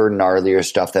bigger, gnarlier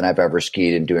stuff than I've ever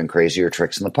skied and doing crazier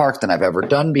tricks in the park than I've ever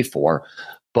done before.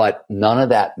 But none of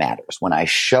that matters. When I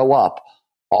show up,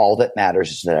 all that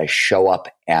matters is that I show up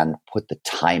and put the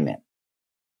time in.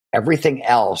 Everything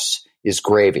else is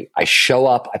gravy. I show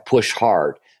up, I push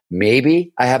hard.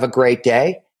 Maybe I have a great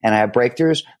day and I have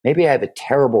breakthroughs. Maybe I have a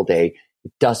terrible day.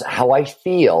 It does how I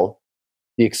feel.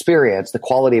 The experience, the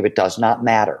quality of it does not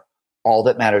matter. All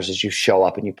that matters is you show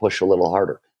up and you push a little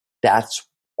harder. That's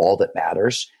all that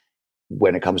matters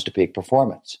when it comes to peak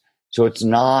performance. So it's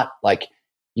not like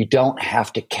you don't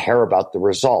have to care about the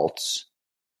results.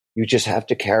 You just have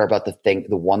to care about the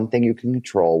one thing you can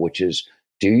control, which is,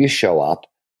 do you show up?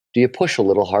 Do you push a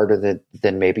little harder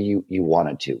than maybe you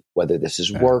wanted to, whether this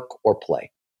is work or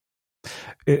play?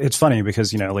 It's funny because,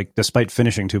 despite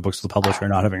finishing 2 books with the publisher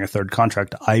and not having a third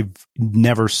contract, I've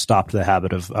never stopped the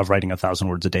habit of writing 1,000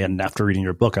 words a day. And after reading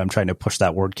your book, I'm trying to push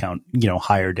that word count,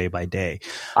 higher day by day.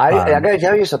 I got to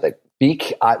tell you something.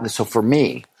 So for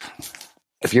me,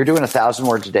 if you're doing 1,000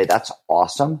 words a day, that's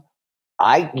awesome.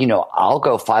 I'll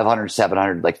go 500,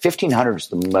 700, like 1,500 is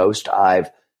the most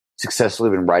I've successfully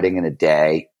been writing in a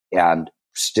day and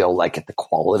still like at the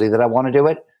quality that I want to do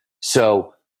it.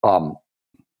 So,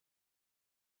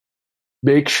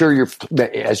 make sure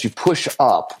as you push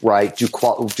up, right, do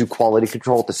quality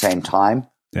control at the same time.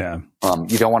 Yeah.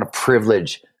 You don't want to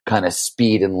privilege kind of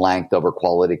speed and length over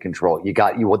quality control.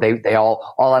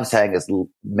 All I'm saying is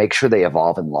make sure they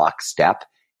evolve in lockstep.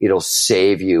 It'll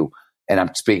save you. And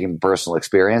I'm speaking personal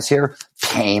experience here,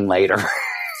 pain later.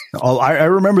 I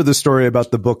remember the story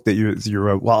about the book that you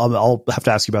wrote. Well, I'll have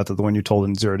to ask you about the one you told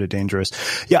in Zero to Dangerous.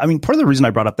 Yeah, I mean, part of the reason I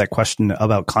brought up that question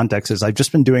about context is I've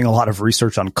just been doing a lot of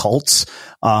research on cults,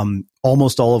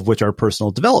 almost all of which are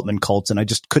personal development cults. And I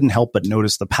just couldn't help but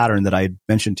notice the pattern that I had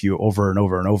mentioned to you over and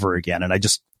over and over again. And I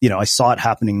just, I saw it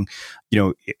happening,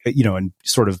 in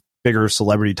sort of bigger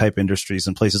celebrity type industries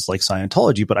and places like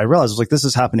Scientology. But I realized this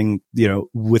is happening,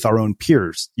 with our own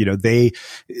peers.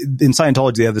 In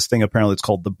Scientology, they have this thing apparently it's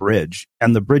called the bridge.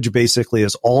 And the bridge basically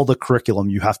is all the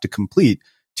curriculum you have to complete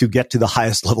to get to the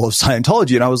highest level of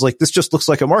Scientology. And I was like, this just looks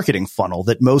like a marketing funnel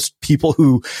that most people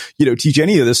who, teach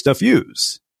any of this stuff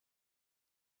use.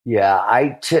 Yeah.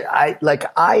 I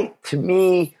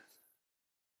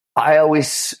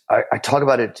talk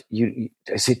about it.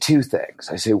 I say two things.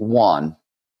 I say one,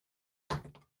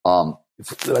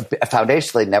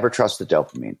 foundationally, never trust the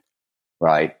dopamine,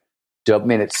 right?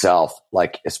 Dopamine itself,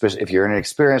 especially if you're in an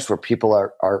experience where people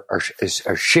are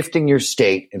shifting your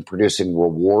state and producing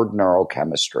reward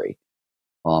neurochemistry,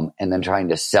 and then trying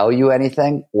to sell you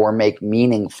anything or make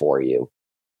meaning for you.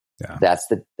 Yeah. That's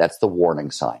the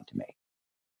warning sign to me.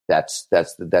 That's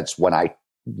when I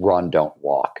run, don't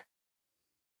walk.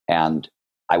 And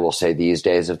I will say these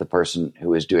days, if the person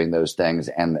who is doing those things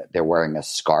and they're wearing a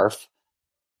scarf,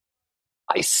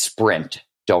 I sprint,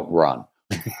 don't run.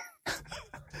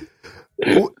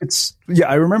 Well,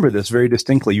 I remember this very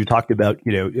distinctly. You talked about,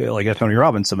 like a Tony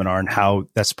Robbins seminar and how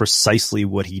that's precisely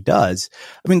what he does.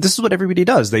 I mean, this is what everybody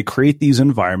does. They create these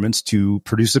environments to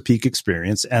produce a peak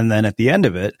experience. And then at the end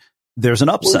of it, there's an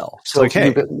upsell. So,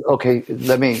 okay,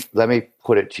 let me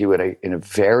put it to you in a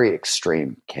very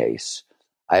extreme case.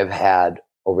 I've had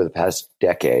over the past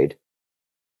decade,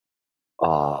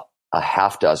 a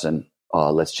half dozen,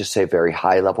 let's just say very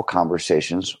high level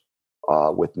conversations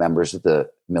with members of the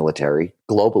military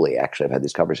globally. Actually, I've had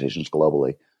these conversations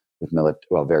globally with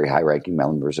very high ranking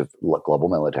members of global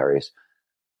militaries.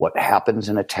 What happens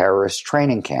in a terrorist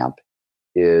training camp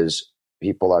is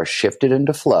people are shifted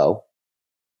into flow,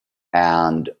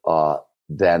 and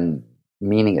then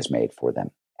meaning is made for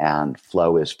them. And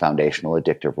flow is foundational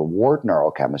addictive reward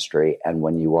neurochemistry. And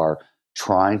when you are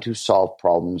trying to solve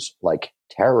problems like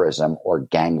terrorism or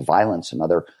gang violence,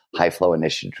 another high flow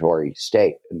initiatory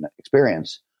state and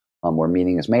experience, where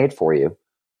meaning is made for you,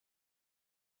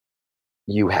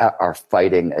 you are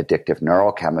fighting addictive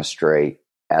neurochemistry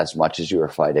as much as you are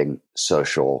fighting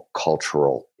social,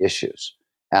 cultural issues.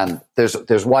 And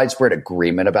there's widespread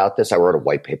agreement about this. I wrote a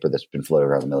white paper that's been floating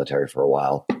around the military for a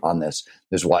while on this.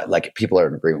 People are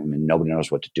in agreement and nobody knows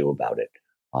what to do about it.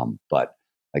 But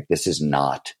this is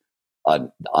not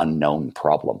an unknown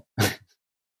problem.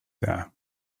 Yeah.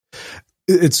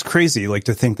 It's crazy,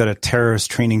 to think that a terrorist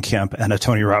training camp and a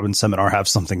Tony Robbins seminar have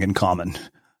something in common.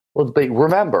 Well, but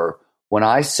remember, when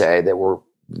I say that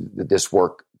this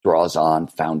work draws on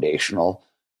foundational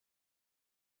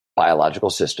biological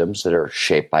systems that are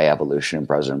shaped by evolution and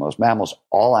present in most mammals,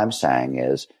 all I'm saying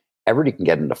is everybody can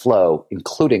get into flow,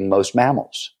 including most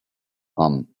mammals.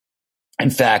 In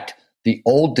fact, the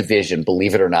old division,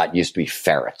 believe it or not, used to be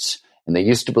ferrets. And they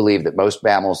used to believe that most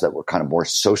mammals that were kind of more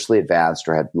socially advanced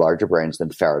or had larger brains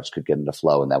than ferrets could get into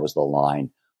flow, and that was the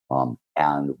line.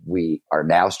 And we are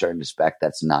now starting to suspect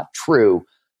that's not true.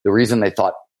 The reason they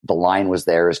thought the line was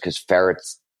there is because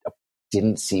ferrets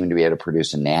didn't seem to be able to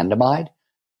produce anandamide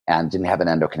and didn't have an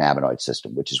endocannabinoid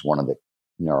system, which is one of the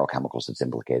neurochemicals that's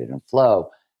implicated in flow.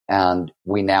 And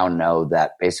we now know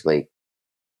that basically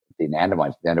the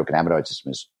endocannabinoid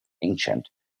system is ancient,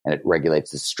 and it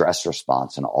regulates the stress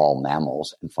response in all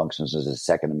mammals and functions as a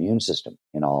second immune system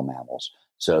in all mammals.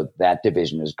 So that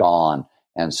division is gone.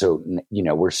 And so,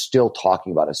 we're still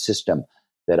talking about a system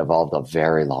that evolved a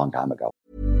very long time ago.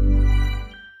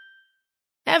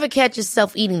 Ever catch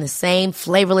yourself eating the same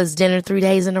flavorless dinner 3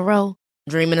 days in a row?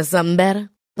 Dreaming of something better?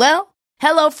 Well,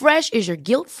 HelloFresh is your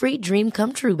guilt-free dream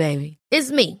come true, baby.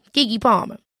 It's me, Keke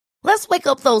Palmer. Let's wake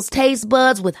up those taste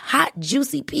buds with hot,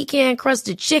 juicy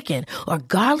pecan-crusted chicken or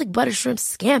garlic butter shrimp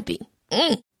scampi.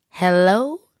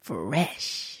 Hello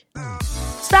Fresh.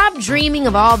 Stop dreaming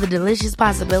of all the delicious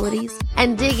possibilities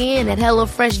and dig in at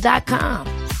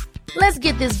HelloFresh.com. Let's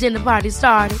get this dinner party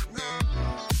started.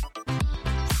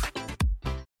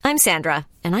 I'm Sandra,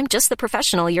 and I'm just the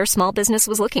professional your small business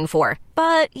was looking for.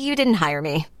 But you didn't hire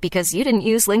me because you didn't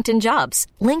use LinkedIn Jobs.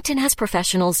 LinkedIn has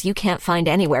professionals you can't find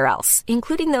anywhere else,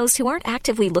 including those who aren't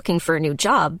actively looking for a new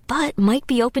job, but might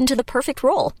be open to the perfect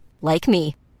role, like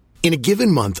me. In a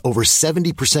given month, over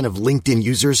 70% of LinkedIn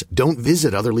users don't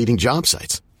visit other leading job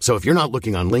sites. So if you're not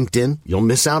looking on LinkedIn, you'll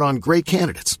miss out on great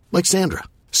candidates, like Sandra.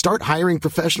 Start hiring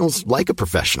professionals like a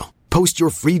professional. Post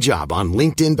your free job on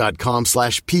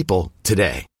linkedin.com/people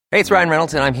today. Hey, it's Ryan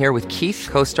Reynolds, and I'm here with Keith,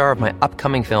 co-star of my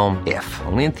upcoming film, If,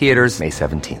 only in theaters May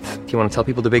 17th. Do you want to tell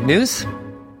people the big news?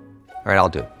 All right, I'll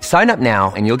do it. Sign up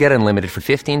now and you'll get unlimited for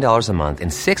 $15 a month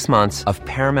and 6 months of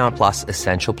Paramount Plus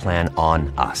Essential Plan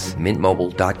on us.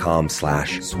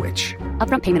 MintMobile.com/switch.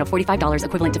 Upfront payment of $45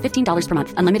 equivalent to $15 per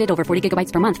month. Unlimited over 40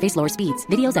 gigabytes per month. Face lower speeds.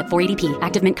 Videos at 480p.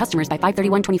 Active Mint customers by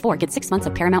 531.24 get 6 months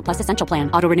of Paramount Plus Essential Plan.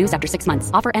 Auto renews after 6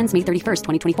 months. Offer ends May 31st,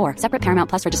 2024. Separate Paramount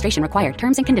Plus registration required.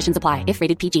 Terms and conditions apply if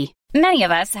rated PG. Many of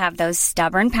us have those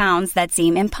stubborn pounds that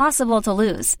seem impossible to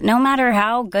lose, no matter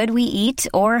how good we eat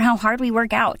or how hard we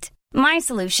work out. My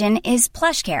solution is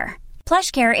PlushCare.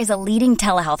 PlushCare is a leading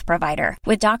telehealth provider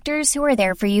with doctors who are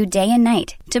there for you day and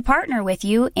night to partner with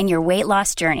you in your weight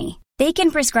loss journey. They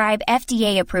can prescribe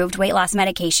FDA-approved weight loss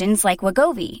medications like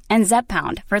Wegovy and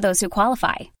Zepbound for those who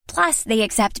qualify. Plus, they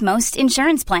accept most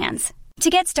insurance plans. To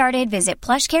get started, visit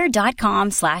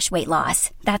plushcare.com/weight loss.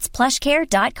 That's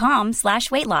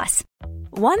plushcare.com/weight loss.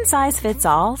 One size fits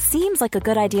all seems like a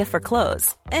good idea for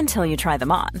clothes until you try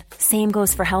them on. Same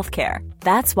goes for healthcare.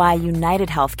 That's why United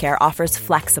Healthcare offers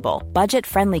flexible,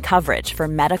 budget-friendly coverage for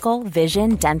medical,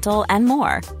 vision, dental, and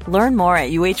more. Learn more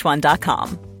at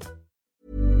uh1.com.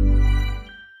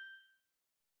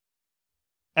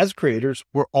 As creators,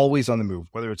 we're always on the move.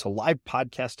 Whether it's a live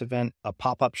podcast event, a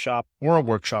pop-up shop, or a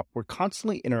workshop, we're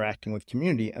constantly interacting with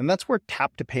community, and that's where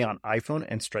Tap to Pay on iPhone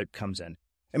and Stripe comes in.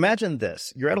 Imagine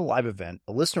this. You're at a live event,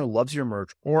 a listener loves your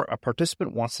merch, or a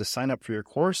participant wants to sign up for your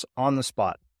course on the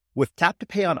spot. With Tap to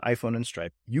Pay on iPhone and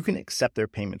Stripe, you can accept their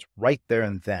payments right there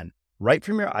and then, right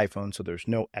from your iPhone, so there's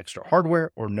no extra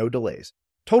hardware or no delays.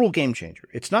 Total game changer.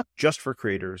 It's not just for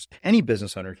creators. Any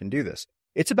business owner can do this.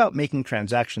 It's about making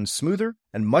transactions smoother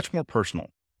and much more personal,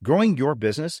 growing your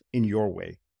business in your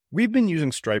way. We've been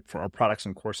using Stripe for our products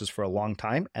and courses for a long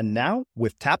time, and now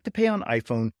with Tap to Pay on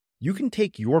iPhone, you can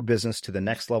take your business to the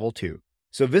next level too.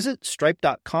 So visit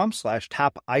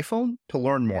stripe.com/tapiphone to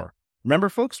learn more. Remember,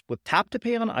 folks, with Tap to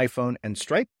Pay on iPhone and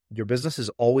Stripe, your business is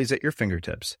always at your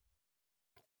fingertips.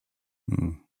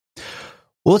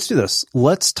 Well, let's do this.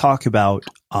 Let's talk about,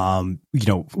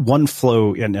 one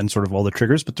flow and sort of all the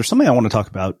triggers, but there's something I want to talk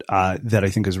about that I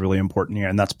think is really important here,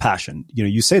 and that's passion.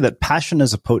 You say that passion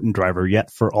is a potent driver,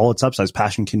 yet for all its upsides,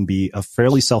 passion can be a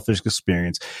fairly selfish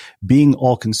experience. Being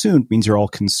all consumed means you're all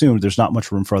consumed. There's not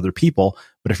much room for other people.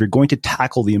 But if you're going to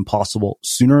tackle the impossible,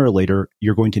 sooner or later,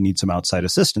 you're going to need some outside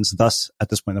assistance. Thus, at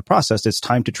this point in the process, it's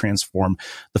time to transform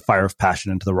the fire of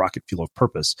passion into the rocket fuel of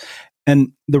purpose.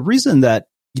 And the reason that,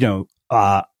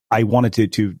 I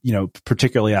wanted to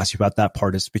particularly ask you about that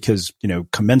part is because,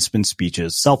 commencement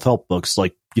speeches, self-help books,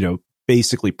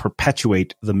 basically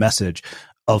perpetuate the message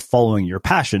of following your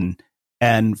passion.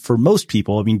 And for most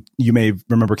people, you may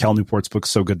remember Cal Newport's book,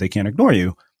 So Good They Can't Ignore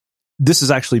You. This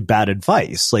is actually bad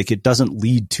advice. It doesn't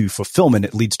lead to fulfillment.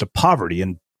 It leads to poverty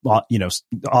and,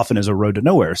 often is a road to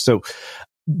nowhere. So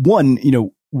one,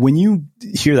 when you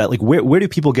hear that, where do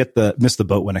people miss the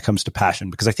boat when it comes to passion?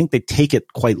 Because I think they take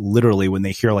it quite literally when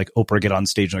they hear Oprah get on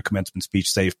stage in a commencement speech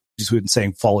saying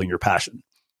following your passion.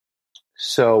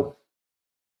 So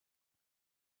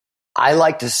I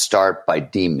like to start by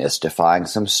demystifying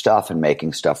some stuff and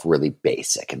making stuff really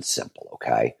basic and simple.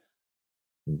 Okay.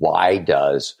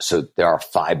 So there are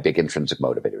 5 big intrinsic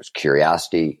motivators: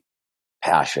 curiosity,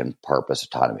 passion, purpose,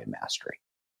 autonomy, and mastery.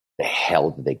 The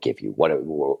hell do they give you? What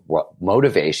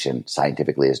motivation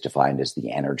scientifically is defined as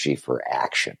the energy for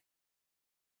action.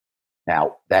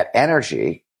 Now, that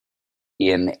energy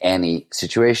in any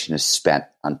situation is spent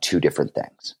on 2 different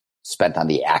things. Spent on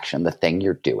the action, the thing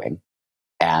you're doing.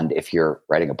 And if you're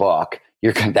writing a book,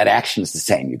 that action is the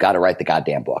same. You got to write the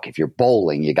goddamn book. If you're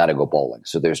bowling, you got to go bowling.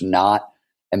 So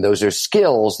and those are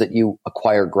skills that you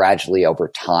acquire gradually over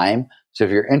time. So if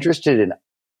you're interested in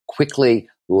quickly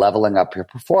leveling up your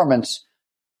performance,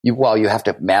 you have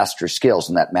to master skills,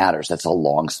 and that matters. That's a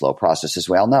long, slow process, as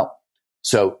we all know.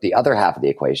 So the other half of the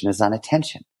equation is on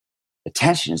attention.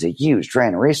 Attention is a huge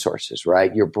drain of resources,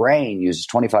 right? Your brain uses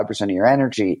 25% of your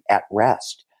energy at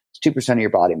rest. It's 2% of your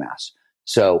body mass.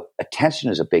 So attention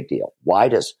is a big deal. Why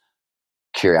does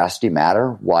curiosity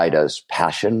matter? Why does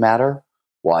passion matter?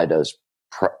 Why does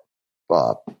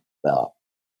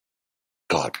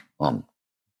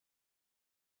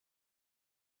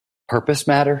purpose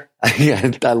matter?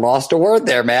 I lost a word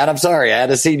there, man. I'm sorry. I had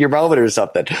a senior moment or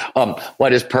something. Why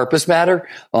does purpose matter?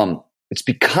 It's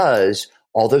because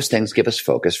all those things give us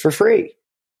focus for free.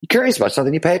 You're curious about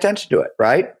something, you pay attention to it,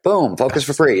 right? Boom, focus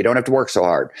for free. You don't have to work so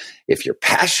hard. If you're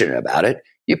passionate about it,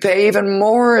 you pay even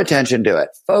more attention to it.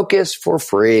 Focus for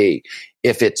free.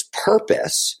 If it's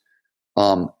purpose,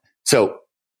 so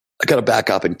I got to back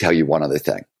up and tell you one other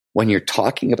thing. When you're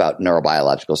talking about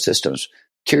neurobiological systems,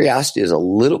 Curiosity is a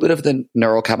little bit of the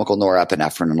neurochemical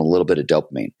norepinephrine and a little bit of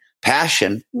dopamine.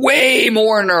 Passion, way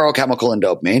more neurochemical and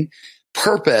dopamine.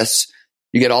 Purpose,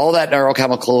 you get all that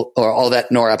neurochemical or all that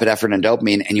norepinephrine and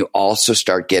dopamine, and you also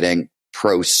start getting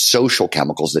pro-social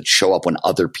chemicals that show up when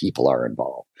other people are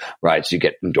involved, right? So you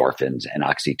get endorphins and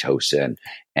oxytocin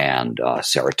and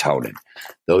serotonin.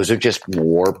 Those are just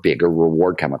more bigger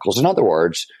reward chemicals. In other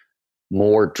words,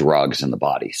 more drugs in the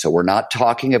body. So we're not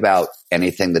talking about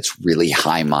anything that's really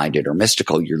high-minded or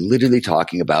mystical. You're literally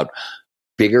talking about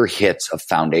bigger hits of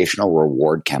foundational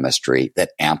reward chemistry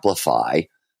that amplify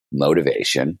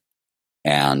motivation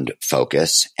and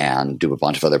focus and do a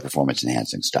bunch of other performance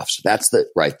enhancing stuff. So that's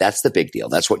the big deal.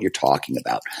 That's what you're talking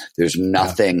about. There's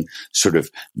nothing sort of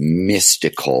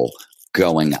mystical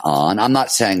going on. I'm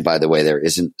not saying, by the way, there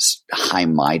isn't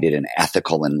high-minded and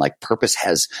ethical and like purpose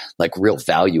has like real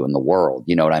value in the world.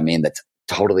 You know what I mean? That's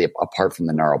totally apart from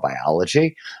the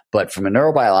neurobiology, but from a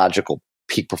neurobiological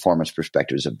peak performance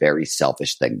perspective is a very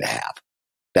selfish thing to have.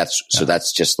 So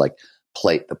that's just like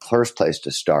the first place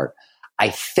to start.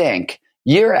 I think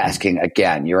you're asking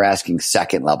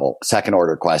second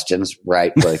order questions,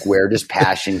 right? Like where does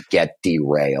passion get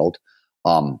derailed?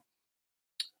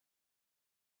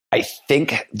 I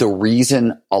think the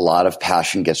reason a lot of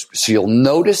passion gets, so you'll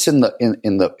notice in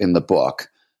the book,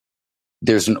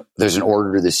 there's an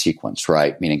order to the sequence,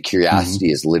 right? Meaning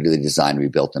curiosity is literally designed to be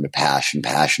built into passion.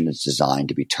 Passion is designed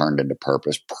to be turned into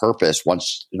purpose. Purpose,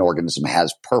 once an organism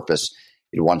has purpose,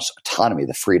 it wants autonomy,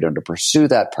 the freedom to pursue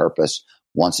that purpose.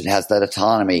 Once it has that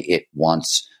autonomy, it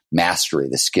wants mastery,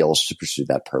 the skills to pursue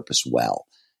that purpose well.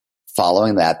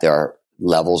 Following that, there are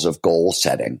levels of goal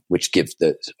setting, which gives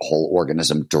the whole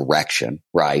organism direction,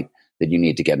 right? That you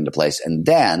need to get into place. And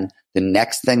then the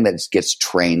next thing that gets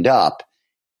trained up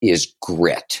is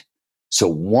grit. So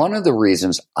one of the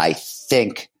reasons I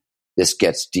think this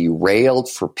gets derailed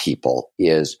for people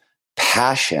is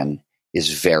passion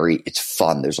it's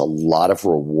fun. There's a lot of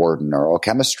reward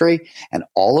neurochemistry, and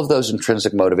all of those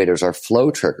intrinsic motivators are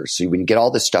flow triggers. So when you get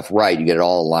all this stuff right, you get it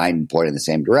all aligned and pointed in the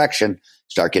same direction,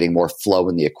 start getting more flow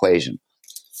in the equation.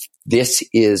 This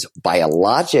is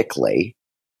biologically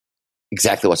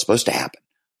exactly what's supposed to happen.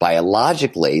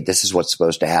 Biologically, this is what's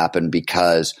supposed to happen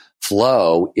because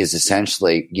flow is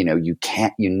essentially, you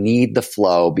need the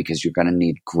flow because you're going to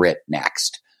need grit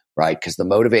next. Right? Because the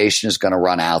motivation is going to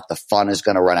run out. The fun is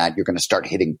going to run out. You're going to start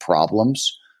hitting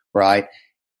problems, right?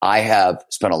 I have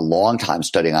spent a long time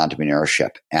studying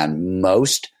entrepreneurship, and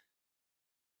most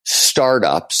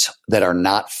startups that are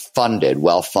not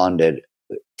well funded,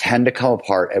 tend to come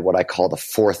apart at what I call the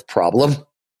fourth problem,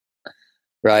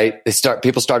 right?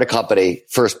 People start a company,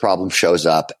 first problem shows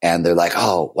up, and they're like,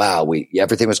 oh, wow,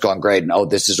 everything was going great. And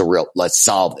this is let's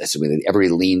solve this. Everybody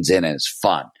leans in and it's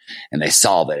fun. And they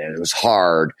solve it, and it was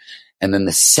hard. And then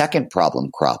the second problem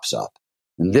crops up.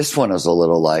 And this one is a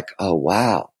little like, oh,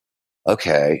 wow.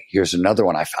 Okay, here's another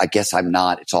one. I guess it's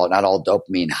not all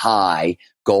dopamine high,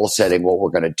 goal setting, what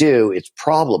we're going to do. It's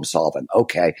problem solving.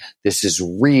 Okay, this is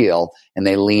real. And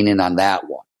they lean in on that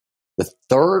one. The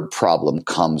third problem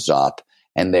comes up,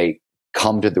 and they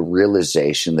come to the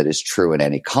realization that is true in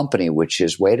any company, which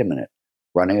is, wait a minute,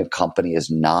 running a company is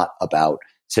not about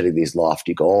setting these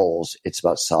lofty goals. It's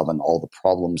about solving all the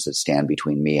problems that stand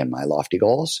between me and my lofty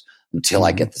goals until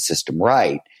I get the system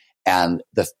right. And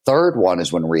the third one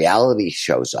is when reality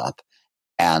shows up.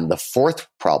 And the fourth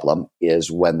problem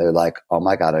is when they're like, oh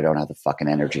my God, I don't have the fucking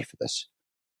energy for this.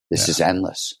 This is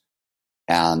endless.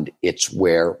 And it's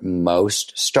where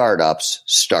most startups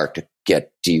start to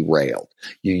get derailed.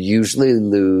 You usually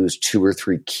lose 2 or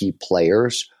 3 key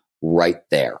players right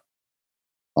there.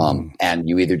 And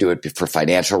you either do it for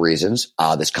financial reasons.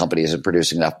 This company isn't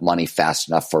producing enough money fast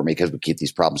enough for me because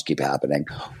these problems keep happening,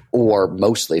 or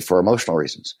mostly for emotional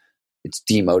reasons. It's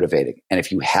demotivating. And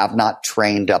if you have not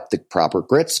trained up the proper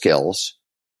grit skills,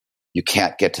 you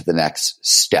can't get to the next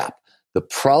step. The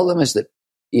problem is that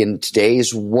in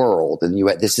today's world, and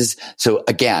so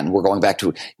again, we're going back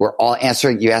to, we're all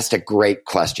answering, you asked a great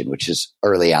question, which is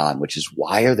early on, which is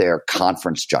why are there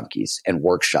conference junkies and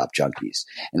workshop junkies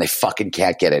and they fucking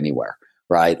can't get anywhere,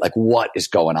 right? Like what is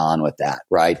going on with that,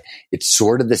 right? It's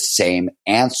sort of the same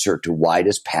answer to why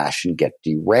does passion get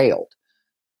derailed?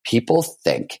 People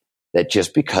think that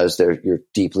just because you're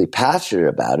deeply passionate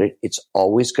about it, it's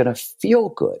always going to feel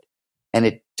good. And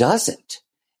it doesn't.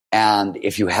 And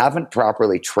if you haven't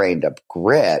properly trained up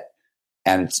grit,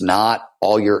 and it's not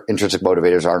all your intrinsic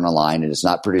motivators aren't aligned and it's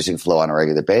not producing flow on a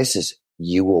regular basis,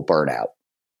 you will burn out,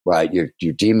 right? You're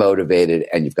demotivated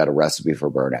and you've got a recipe for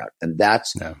burnout. And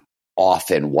that's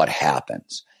often what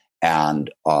happens.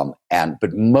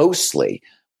 But mostly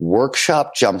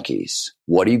workshop junkies,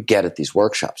 what do you get at these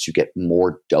workshops? You get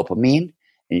more dopamine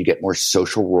and you get more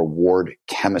social reward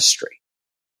chemistry.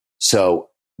 So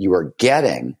you are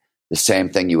getting the same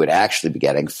thing you would actually be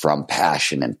getting from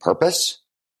passion and purpose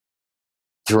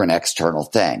through an external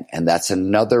thing. And that's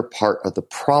another part of the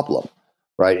problem,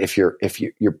 right? If your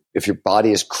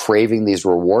body is craving these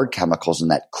reward chemicals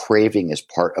and that craving is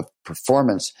part of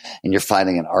performance and you're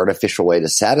finding an artificial way to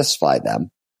satisfy them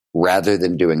rather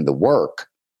than doing the work,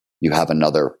 you have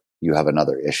another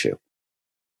issue.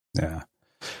 Yeah.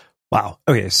 Wow.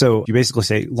 Okay. So you basically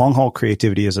say long haul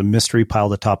creativity is a mystery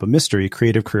piled atop a mystery.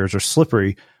 Creative careers are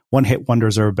slippery. One-hit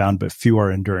wonders are abound, but few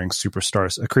are enduring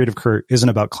superstars. A creative career isn't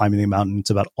about climbing the mountain. It's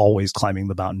about always climbing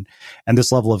the mountain. And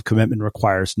this level of commitment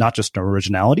requires not just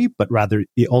originality, but rather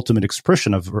the ultimate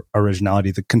expression of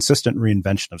originality, the consistent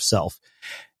reinvention of self.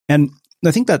 And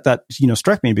I think that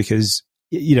struck me because,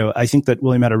 I think that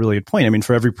William had a really good point. I mean,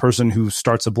 for every person who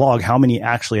starts a blog, how many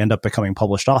actually end up becoming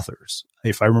published authors?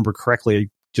 If I remember correctly,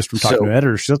 just from talking to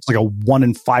editors, that's like a 1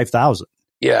 in 5,000.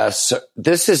 Yeah, so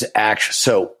this is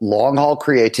long haul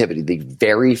creativity. The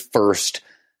very first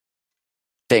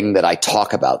thing that I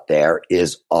talk about there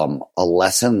is a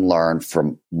lesson learned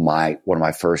from one of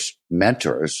my first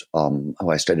mentors, who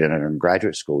I studied under in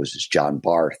graduate school, was John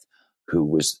Barth,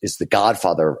 who is the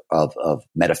godfather of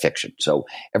metafiction. So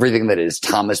everything that is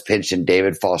Thomas Pynchon,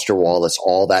 David Foster Wallace,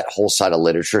 all that whole side of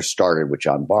literature started with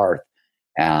John Barth,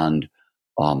 and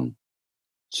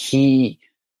he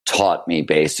taught me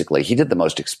basically, he did the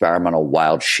most experimental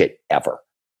wild shit ever.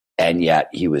 And yet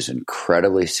he was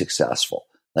incredibly successful.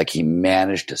 Like he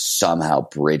managed to somehow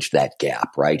bridge that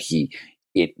gap, right?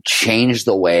 It changed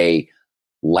the way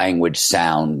language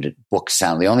sound, books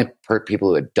sound. The only people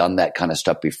who had done that kind of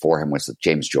stuff before him was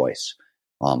James Joyce,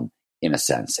 in a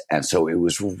sense. And so it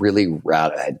was really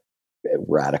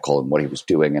radical in what he was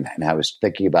doing and how he was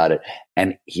thinking about it.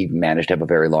 And he managed to have a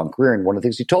very long career. And one of the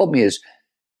things he told me is,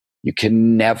 you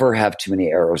can never have too many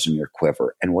arrows in your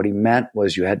quiver. And what he meant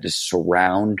was you had to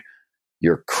surround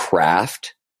your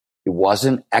craft. It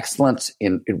wasn't excellence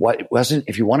it wasn't,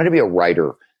 if you wanted to be a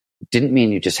writer, it didn't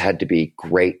mean you just had to be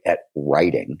great at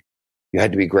writing. You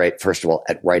had to be great, first of all,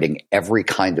 at writing every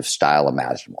kind of style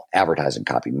imaginable: advertising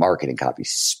copy, marketing copy,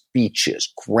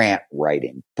 speeches, grant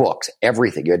writing, books,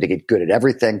 everything. You had to get good at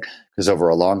everything because over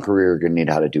a long career, you're going to need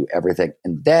how to do everything.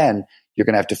 And then you're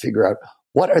going to have to figure out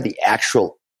what are the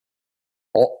actual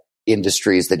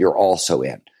industries that you're also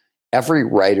in. Every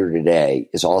writer today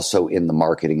is also in the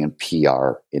marketing and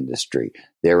PR industry.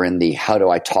 They're in the, how do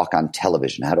I talk on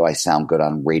television? How do I sound good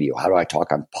on radio? How do I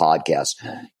talk on podcasts?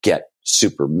 Get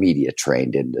super media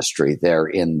trained industry. They're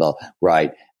in the,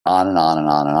 right, on and on and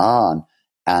on and on.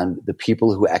 And the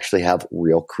people who actually have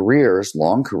real careers,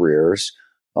 long careers,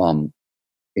 in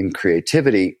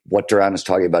creativity, what Duran is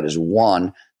talking about is,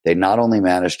 one, they not only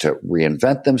manage to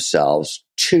reinvent themselves,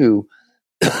 two,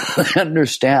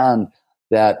 understand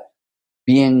that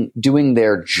doing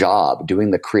their job, doing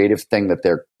the creative thing that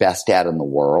they're best at in the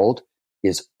world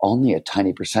is only a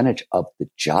tiny percentage of the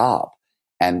job.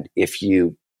 And if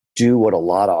you do what a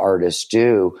lot of artists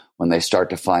do when they start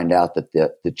to find out that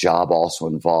the job also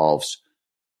involves,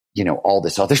 all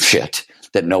this other shit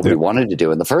that nobody wanted to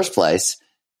do in the first place,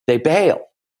 they bail.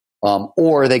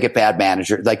 Or they get bad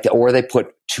managers, or they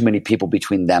put too many people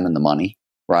between them and the money,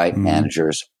 right? Mm-hmm.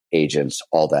 Managers, agents,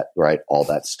 all that, right? All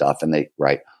that stuff. And they,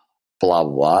 right, blah,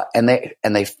 blah, blah.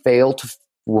 And they fail to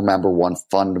remember one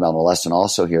fundamental lesson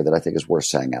also here that I think is worth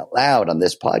saying out loud on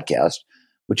this podcast,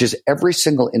 which is every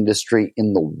single industry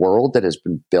in the world that has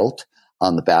been built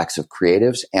on the backs of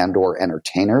creatives and or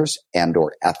entertainers and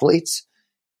or athletes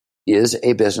is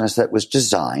a business that was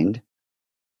designed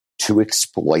to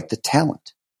exploit the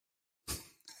talent.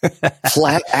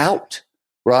 Flat out,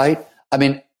 right? I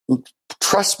mean,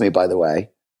 trust me, by the way,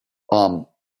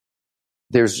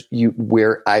 this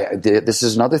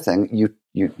is another thing.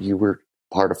 You were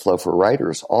part of Flow for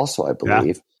Writers also, I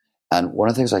believe. Yeah. And one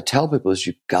of the things I tell people is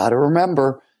you got to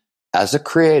remember, as a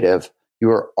creative, you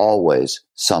are always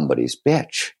somebody's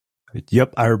bitch.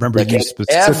 Yep, I remember you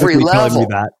specifically telling me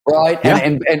that. Right, yeah.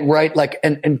 and right,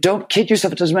 and don't kid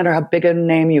yourself. It doesn't matter how big a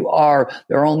name you are.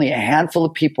 There are only a handful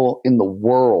of people in the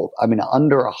world, I mean,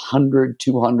 under 100,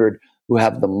 200, who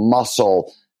have the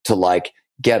muscle to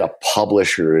get a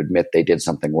publisher to admit they did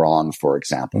something wrong, for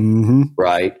example. Mm-hmm.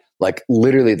 Right?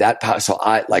 Literally that. So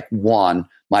I've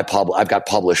got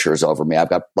publishers over me. I've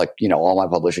got all my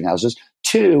publishing houses.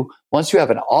 Two, once you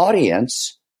have an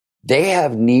audience, they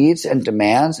have needs and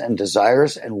demands and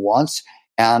desires and wants.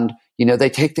 And, they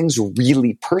take things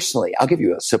really personally. I'll give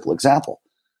you a simple example.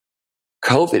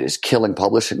 COVID is killing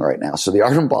publishing right now. So The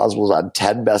Art of Impossible is on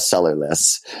 10 bestseller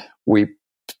lists. We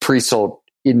pre-sold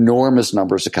enormous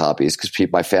numbers of copies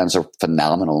because my fans are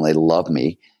phenomenal and they love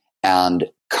me. And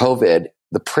COVID,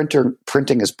 the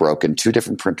printing is broken. 2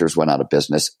 different printers went out of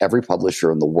business. Every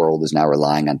publisher in the world is now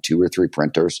relying on 2 or 3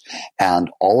 printers, and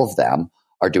all of them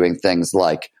are doing things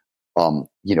like,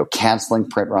 canceling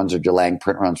print runs or delaying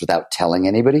print runs without telling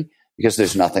anybody because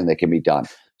there's nothing that can be done.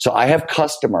 So I have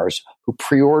customers who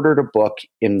pre-ordered a book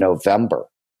in November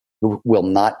who will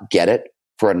not get it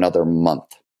for another month.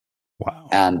 Wow.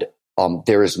 And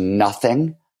there is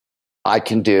nothing I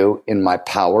can do in my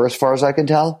power, as far as I can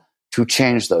tell, to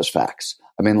change those facts.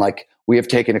 I mean, like, we have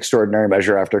taken extraordinary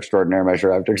measure after extraordinary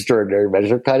measure after extraordinary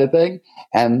measure kind of thing.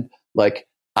 And like,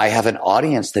 I have an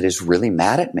audience that is really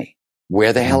mad at me.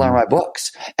 Where the hell are my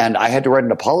books? And I had to write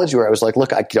an apology where I was like,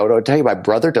 look, I don't tell you, my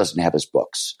brother doesn't have his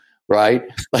books, right?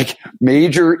 Like,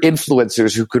 major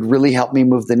influencers who could really help me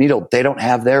move the needle, they don't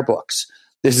have their books.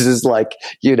 This is like,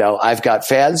 I've got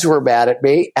fans who are mad at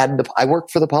me, and I work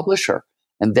for the publisher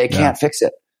and they can't fix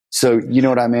it. So you know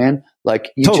what I mean?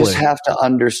 Like, you just have to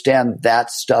understand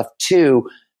that stuff too,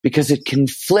 because it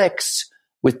conflicts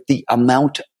with the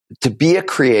amount. To be a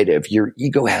creative, your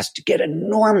ego has to get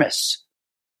enormous,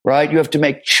 right? You have to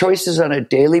make choices on a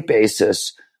daily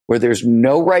basis where there's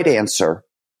no right answer.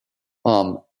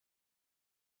 And,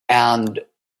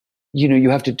 you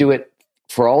have to do it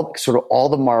for all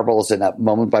the marbles in a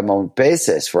moment by moment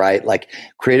basis, right? Like,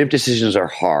 creative decisions are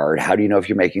hard. How do you know if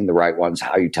you're making the right ones?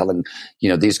 How are you telling,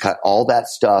 all that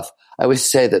stuff? I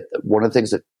always say that one of the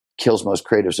things that kills most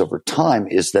creatives over time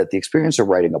is that the experience of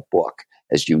writing a book,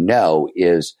 as you know,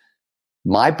 is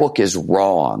my book is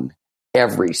wrong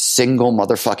every single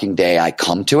motherfucking day I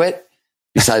come to it,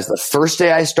 besides the first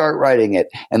day I start writing it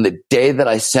and the day that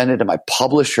I send it to my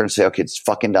publisher and say, okay, it's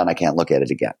fucking done. I can't look at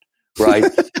it again. Right?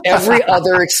 Every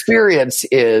other experience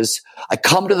is I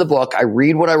come to the book, I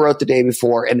read what I wrote the day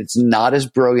before, and it's not as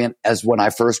brilliant as when I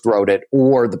first wrote it,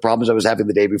 or the problems I was having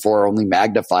the day before are only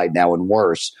magnified now and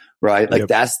worse. Right? Like,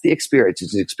 that's the experience.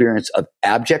 It's an experience of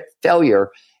abject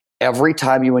failure every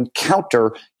time you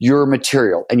encounter your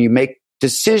material, and you make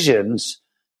decisions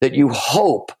that you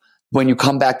hope when you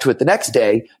come back to it the next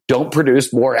day don't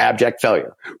produce more abject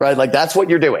failure, right? Like, that's what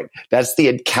you're doing. That's the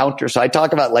encounter. So I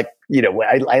talk about, like,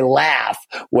 I laugh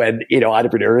when,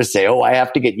 entrepreneurs say, oh, I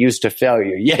have to get used to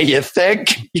failure. Yeah, you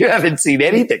think? You haven't seen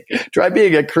anything. Try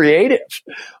being a creative.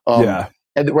 And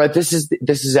right, this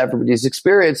is everybody's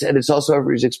experience. And it's also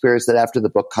everybody's experience that after the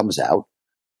book comes out,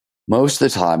 most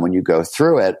of the time when you go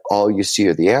through it, all you see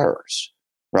are the errors,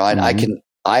 right?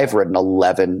 I've written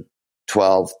 11,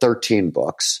 12, 13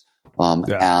 books.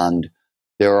 And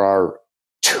there are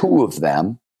 2 of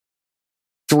them,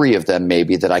 3 of them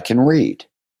maybe, that I can read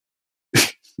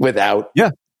without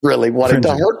really wanting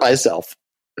to hurt myself.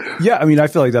 Yeah, I mean, I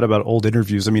feel like that about old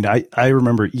interviews. I mean, I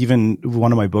remember even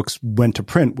one of my books went to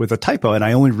print with a typo, and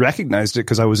I only recognized it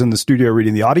because I was in the studio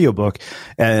reading the audiobook,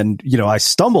 and, I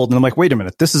stumbled, and I'm like, wait a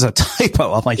minute, this is a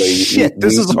typo. I'm like, shit,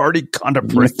 this is already gone to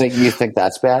print. You think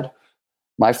that's bad?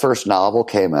 My first novel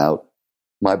came out.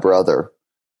 My brother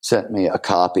sent me a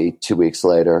copy 2 weeks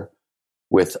later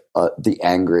with the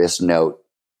angriest note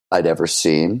I'd ever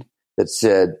seen that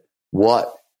said,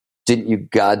 what? Didn't you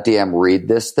goddamn read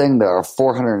this thing? There are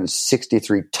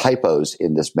 463 typos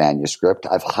in this manuscript.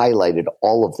 I've highlighted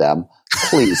all of them.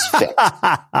 Please fix.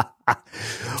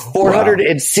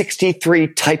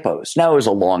 463 typos. Now, it was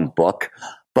a long book,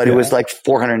 but it was like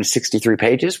 463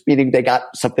 pages, meaning they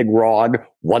got something wrong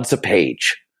once a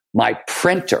page. My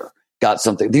printer got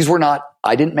something.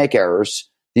 I didn't make errors.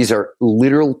 These are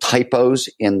literal typos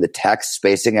in the text,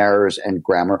 spacing errors and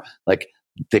grammar. Like,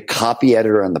 the copy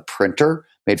editor and the printer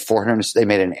they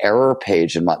made an error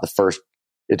page in the first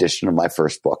edition of my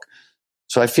first book.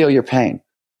 So I feel your pain.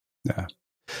 Yeah.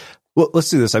 Well, let's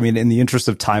do this. I mean, in the interest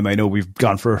of time, I know we've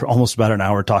gone for almost about an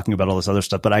hour talking about all this other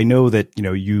stuff, but I know that,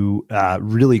 you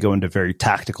really go into very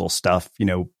tactical stuff,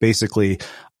 basically.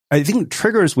 I think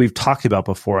triggers we've talked about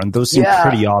before, and those seem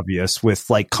pretty obvious, with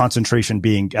like concentration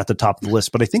being at the top of the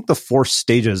list. But I think the 4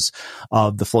 stages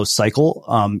of the flow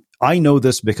cycle, I know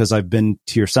this because I've been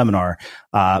to your seminar,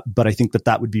 but I think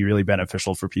that would be really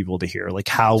beneficial for people to hear. Like,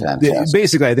 how,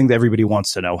 basically, I think that everybody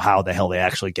wants to know how the hell they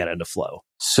actually get into flow.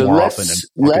 So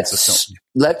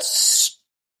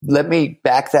let me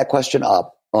back that question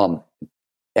up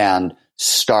and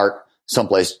start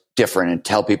someplace different and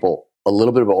tell people a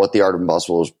little bit about what the Art of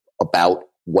Impossible is about,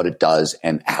 what it does,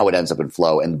 and how it ends up in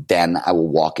flow. And then I will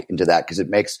walk into that, because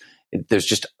there's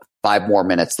just 5 more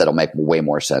minutes that'll make way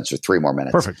more sense, or 3 more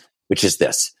minutes. Perfect. Which is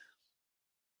this.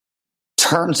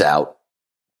 Turns out,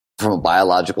 from a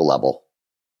biological level,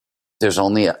 there's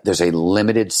a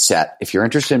limited set. If you're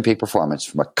interested in peak performance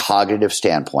from a cognitive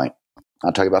standpoint, I'm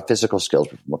not talking about physical skills,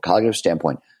 but from a cognitive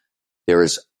standpoint, there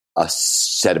is a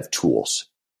set of tools.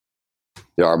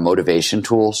 There are motivation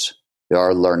tools, there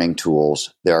are learning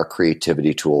tools, there are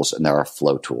creativity tools, and there are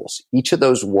flow tools. Each of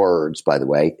those words, by the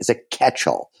way, is a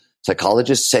catch-all.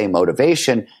 Psychologists say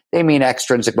motivation, they mean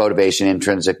extrinsic motivation,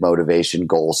 intrinsic motivation,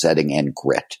 goal setting, and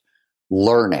grit.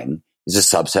 Learning is a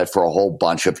subset for a whole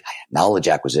bunch of knowledge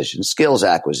acquisition, skills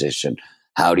acquisition.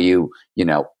 How do you,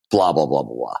 blah, blah, blah, blah,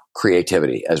 blah.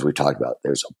 Creativity, as we talked about,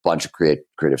 there's a bunch of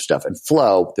creative stuff. And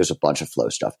flow, there's a bunch of flow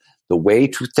stuff. The way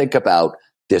to think about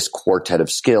this quartet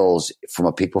of skills from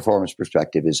a peak performance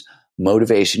perspective is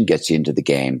motivation gets you into the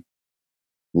game.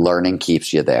 Learning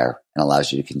keeps you there and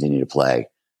allows you to continue to play.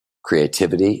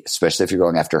 Creativity, especially if you're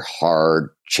going after hard,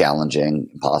 challenging,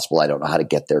 impossible, I don't know how to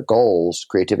get there goals.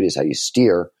 Creativity is how you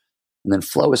steer. And then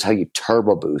flow is how you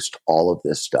turbo boost all of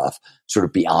this stuff sort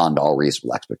of beyond all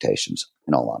reasonable expectations,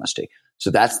 in all honesty.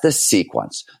 So that's the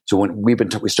sequence. So when we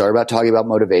started about talking about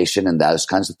motivation and those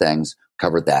kinds of things,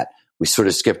 covered that. We sort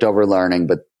of skipped over learning,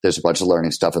 but there's a bunch of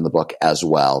learning stuff in the book as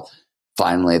well.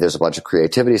 Finally, there's a bunch of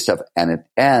creativity stuff, and it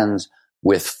ends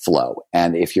with flow.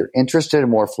 And if you're interested in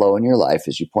more flow in your life,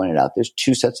 as you pointed out, there's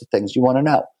two sets of things you want to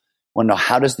know. You want to know,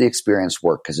 how does the experience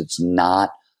work? Because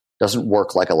doesn't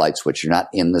work like a light switch. You're not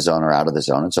in the zone or out of the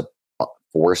zone. It's a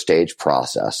 4-stage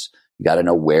process. You got to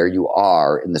know where you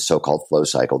are in the so-called flow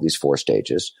cycle, these 4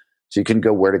 stages. So you can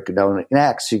go where to go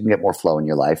next so you can get more flow in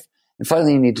your life. And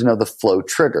finally, you need to know the flow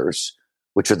triggers,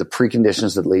 which are the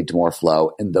preconditions that lead to more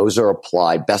flow. And those are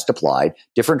best applied.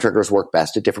 Different triggers work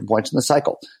best at different points in the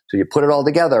cycle. So you put it all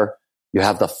together, you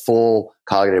have the full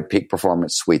cognitive peak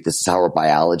performance suite. This is how our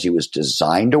biology was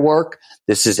designed to work.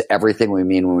 This is everything we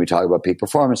mean when we talk about peak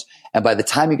performance. And by the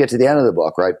time you get to the end of the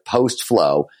book, right,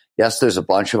 post-flow, yes, there's a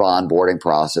bunch of onboarding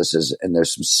processes and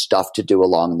there's some stuff to do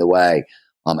along the way,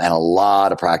 and a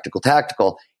lot of practical,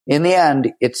 tactical. In the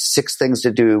end, it's 6 things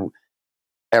to do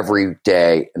every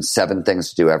day and 7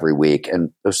 things to do every week.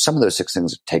 And some of those 6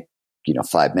 things take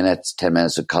 5 minutes, 10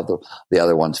 minutes to cover. The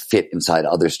other ones fit inside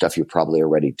other stuff you're probably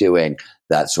already doing,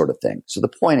 that sort of thing. So the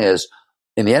point is,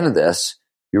 in the end of this,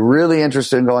 you're really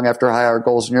interested in going after higher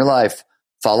goals in your life,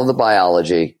 follow the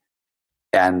biology,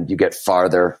 and you get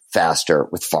farther, faster,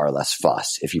 with far less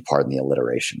fuss, if you pardon the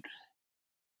alliteration.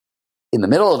 In the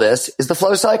middle of this is the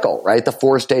flow cycle, right? The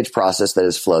 4-stage process that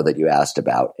is flow that you asked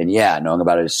about. And yeah, knowing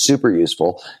about it is super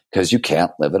useful because you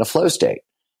can't live in a flow state.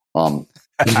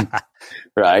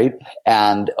 Right?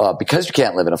 And because you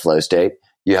can't live in a flow state,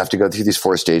 you have to go through these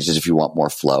 4 stages if you want more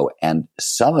flow. And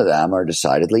some of them are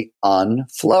decidedly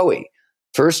unflowy.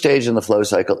 First stage in the flow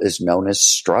cycle is known as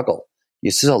struggle.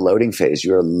 This is a loading phase.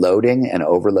 You are loading and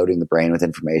overloading the brain with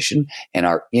information. And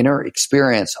our inner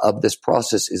experience of this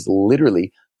process is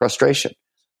literally frustration.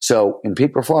 So in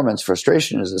peak performance,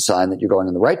 frustration is a sign that you're going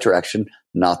in the right direction,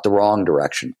 not the wrong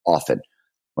direction often,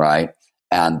 right?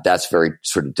 And that's very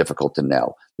sort of difficult to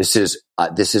know. This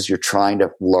is you're trying to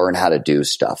learn how to do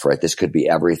stuff, right? This could be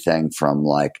everything from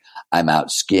like, I'm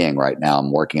out skiing right now.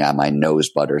 I'm working on my nose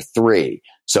butter 3.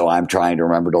 So I'm trying to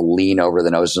remember to lean over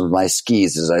the nose of my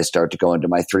skis as I start to go into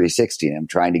my 360. And I'm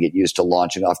trying to get used to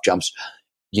launching off jumps,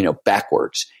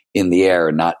 backwards in the air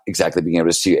and not exactly being able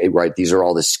to see, right? These are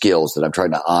all the skills that I'm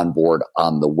trying to onboard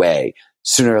on the way.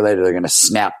 Sooner or later, they're going to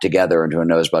snap together into a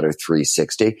nose butter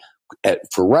 360.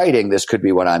 For writing, this could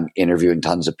be when I'm interviewing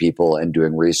tons of people and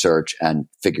doing research and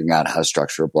figuring out how to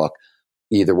structure a book.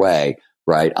 Either way,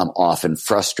 right, I'm often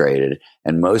frustrated.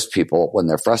 And most people, when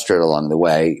they're frustrated along the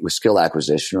way with skill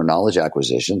acquisition or knowledge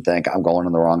acquisition, think I'm going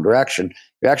in the wrong direction.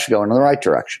 You're actually going in the right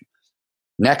direction.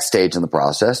 Next stage in the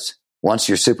process, once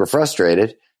you're super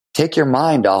frustrated, take your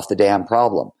mind off the damn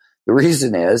problem. The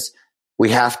reason is we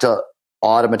have to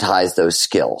automatize those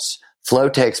skills. Flow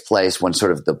takes place when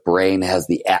sort of the brain has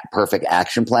the perfect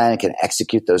action plan and can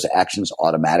execute those actions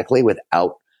automatically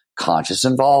without conscious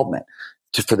involvement.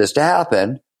 For this to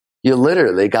happen, you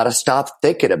literally got to stop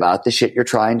thinking about the shit you're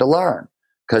trying to learn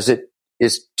because it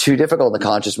is too difficult. The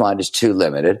conscious mind is too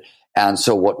limited. And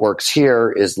so what works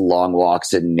here is long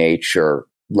walks in nature,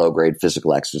 low-grade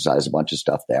physical exercise, a bunch of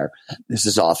stuff there. This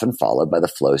is often followed by the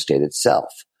flow state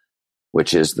itself,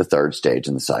 which is the 3rd stage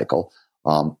in the cycle.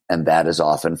 And that is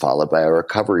often followed by a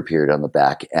recovery period on the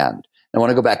back end. I want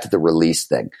to go back to the release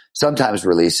thing. Sometimes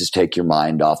releases take your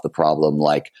mind off the problem,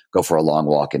 like go for a long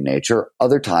walk in nature.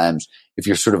 Other times, if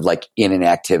you're sort of like in an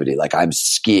activity, like I'm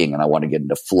skiing and I want to get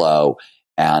into flow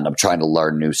and I'm trying to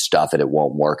learn new stuff and it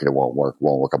won't work.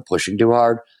 I'm pushing too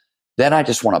hard. Then I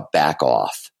just want to back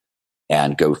off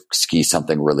and go ski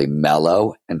something really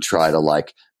mellow and try to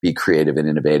like be creative and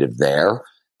innovative there.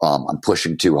 I'm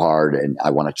pushing too hard and I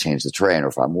want to change the terrain, or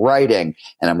if I'm writing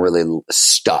and I'm really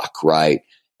stuck, right?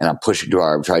 And I'm pushing too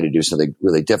hard, I'm trying to do something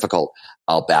really difficult,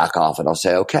 I'll back off and I'll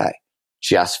say, okay,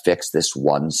 just fix this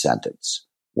one sentence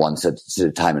at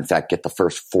a time. In fact, get the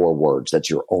first 4 words. That's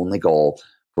your only goal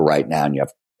for right now. And you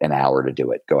have an hour to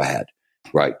do it. Go ahead.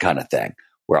 Right. Kind of thing,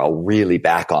 where I'll really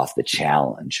back off the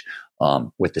challenge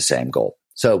with the same goal.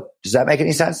 So does that make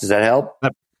any sense? Does that help?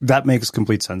 That makes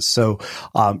complete sense. So,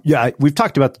 we've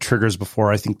talked about the triggers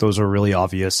before. I think those are really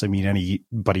obvious. I mean,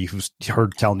 anybody who's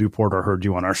heard Cal Newport or heard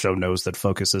you on our show knows that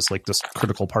focus is like this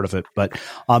critical part of it. But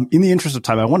in the interest of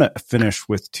time, I want to finish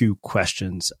with 2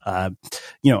 questions. Part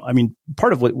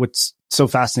of what's so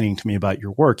fascinating to me about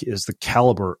your work is the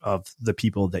caliber of the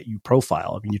people that you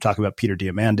profile. I mean, you talk about Peter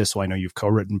Diamandis, who I know you've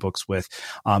co-written books with.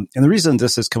 And the reason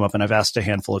this has come up, and I've asked a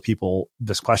handful of people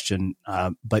this question,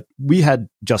 but we had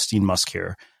Justine Musk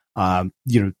here,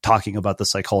 talking about the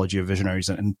psychology of visionaries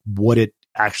and what it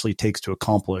actually takes to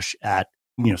accomplish at,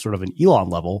 sort of an Elon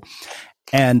level.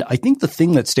 And I think the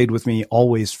thing that stayed with me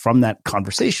always from that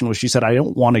conversation was she said, I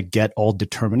don't want to get all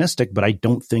deterministic, but I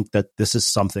don't think that this is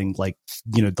something like,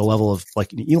 the level of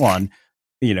like an Elon,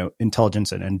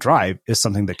 intelligence and drive is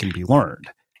something that can be learned.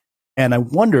 And I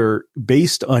wonder,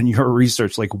 based on your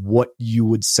research, like what you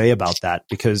would say about that,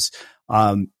 because,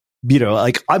 I'm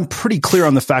pretty clear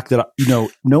on the fact that,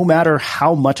 no matter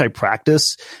how much I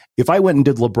practice, if I went and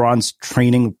did LeBron's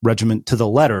training regimen to the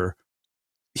letter,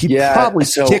 he'd probably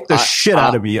kick the shit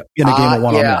out of me in a game of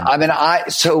one-on-one. Yeah, I mean,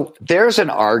 so there's an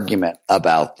argument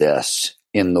about this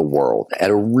in the world at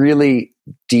a really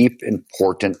deep,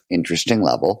 important, interesting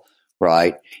level,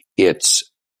 right?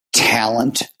 It's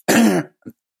talent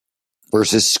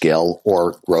versus skill,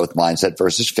 or growth mindset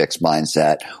versus fixed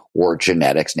mindset, or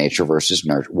genetics, nature versus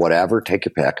nurture, whatever, take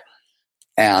your pick.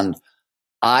 And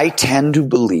I tend to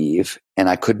believe, and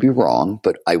I could be wrong,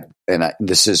 but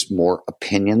this is more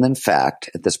opinion than fact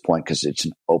at this point because it's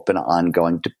an open,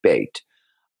 ongoing debate.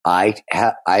 I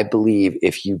believe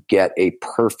if you get a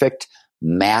perfect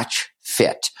match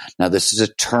fit. Now, this is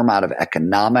a term out of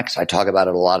economics. I talk about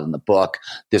it a lot in the book.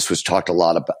 This was talked a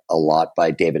lot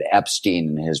by David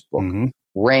Epstein in his book,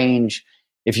 Range.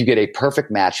 If you get a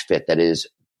perfect match fit, that is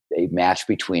a match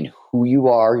between who you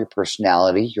are, your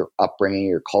personality, your upbringing,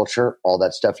 your culture, all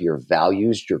that stuff, your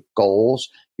values, your goals,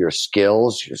 your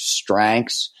skills, your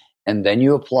strengths, and then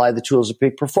you apply the tools of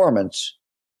peak performance,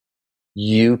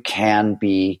 you can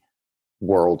be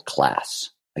world class.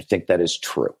 I think that is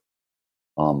true.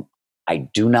 I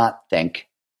do not think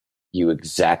you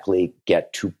exactly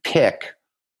get to pick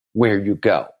where you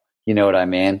go. You know what I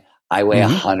mean? I weigh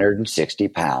 160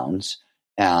 pounds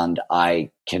and I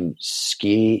can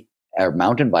ski or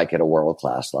mountain bike at a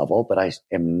world-class level, but I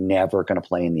am never going to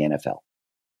play in the NFL.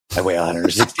 I weigh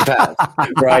 160 pounds,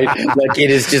 right? Like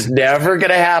it is just never going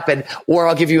to happen. Or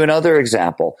I'll give you another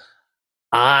example.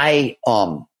 I'm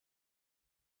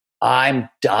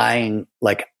dying.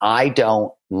 Like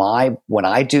when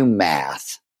I do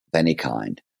math of any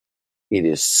kind, it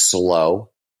is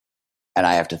slow and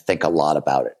I have to think a lot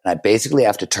about it. And I basically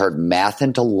have to turn math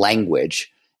into language,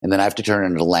 and then I have to turn it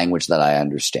into language that I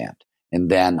understand.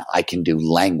 And then I can do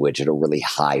language at a really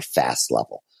high, fast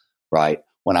level, right?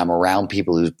 When I'm around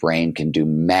people whose brain can do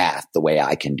math the way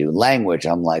I can do language,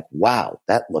 I'm like, wow,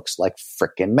 that looks like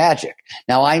frickin' magic.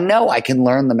 Now I know I can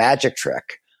learn the magic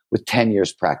trick with 10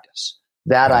 years practice.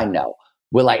 That I know.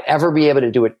 Will I ever be able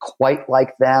to do it quite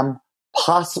like them?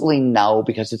 Possibly no,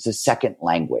 because it's a second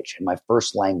language. And my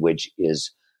first language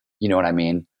is, you know what I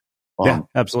mean? Yeah,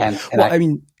 absolutely.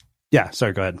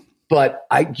 Sorry, go ahead. But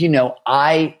I don't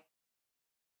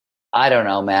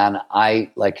know, man.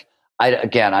 I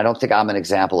don't think I'm an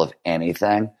example of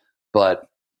anything, but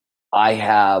I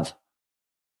have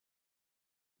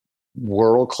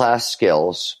world-class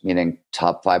skills, meaning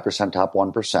top 5%, top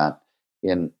 1%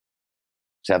 in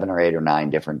 7 or 8 or 9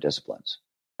 different disciplines.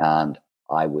 And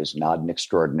I was not an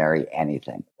extraordinary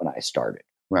anything when I started.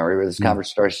 Remember where this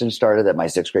conversation started that my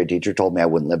 6th grade teacher told me I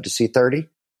wouldn't live to see 30?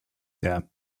 Yeah.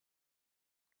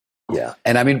 Yeah.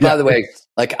 And I mean, by the way,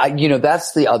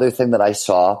 that's the other thing that I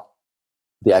saw,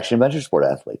 the action adventure sport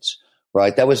athletes,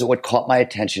 right? That was what caught my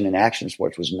attention in action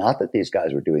sports, was not that these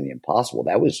guys were doing the impossible.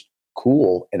 That was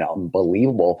cool and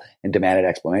unbelievable and demanded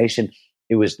explanation.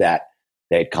 It was that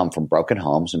they had come from broken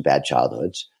homes and bad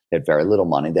childhoods. They had very little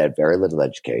money. They had very little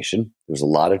education. There was a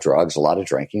lot of drugs, a lot of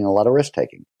drinking, and a lot of risk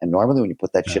taking. And normally when you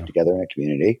put that shit together in a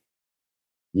community,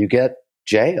 you get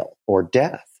jail or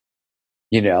death.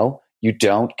 You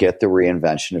don't get the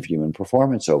reinvention of human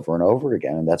performance over and over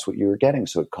again. And that's what you were getting.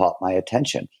 So it caught my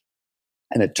attention.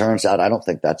 And it turns out I don't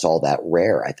think that's all that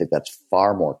rare. I think that's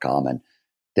far more common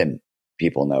than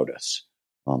people notice.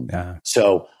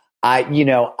 So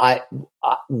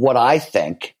what I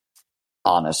think,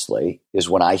 honestly, is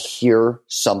when I hear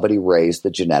somebody raise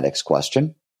the genetics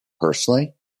question,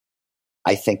 personally,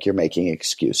 I think you're making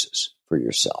excuses for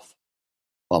yourself,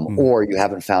 or you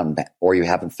haven't found,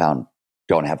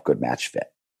 don't have good match fit.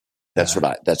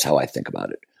 That's how I think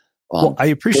about it. Well, I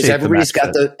appreciate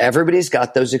everybody's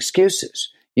got those excuses.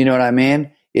 You know what I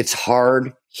mean? It's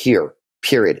hard here,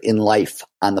 period, in life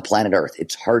on the planet Earth.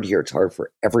 It's hard here. It's hard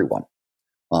for everyone.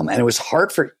 And it was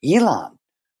hard for Elon.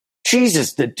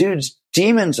 Jesus, the dude's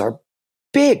demons are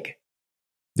big.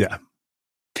 Yeah.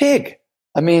 Big.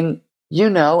 I mean,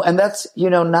 and that's,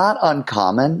 not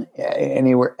uncommon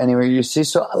anywhere you see.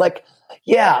 So I've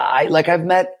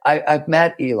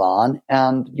met Elon,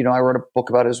 and, I wrote a book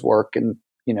about his work, and,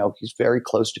 he's very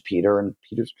close to Peter, and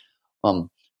Peter's,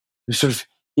 sort of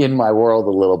in my world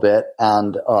a little bit.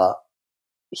 And,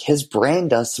 his brain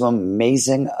does some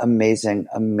amazing, amazing,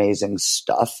 amazing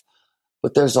stuff,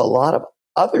 but there's a lot of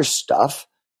other stuff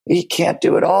he can't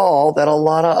do it all that a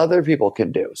lot of other people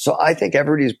can do. So I think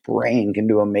everybody's brain can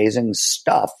do amazing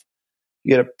stuff.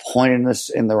 You got to point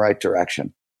in the right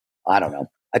direction. I don't know.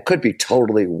 I could be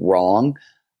totally wrong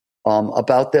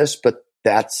about this, but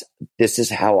this is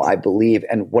how I believe.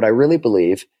 And what I really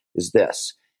believe is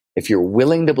this: if you're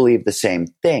willing to believe the same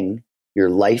thing, your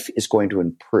life is going to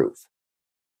improve.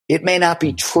 It may not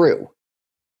be true,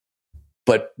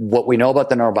 but what we know about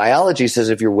the neurobiology says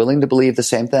if you're willing to believe the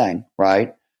same thing,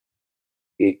 right,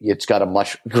 it's got a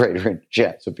much greater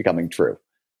chance of becoming true.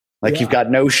 You've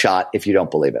got no shot if you don't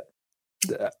believe it.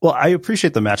 Well, I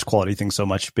appreciate the match quality thing so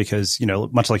much because,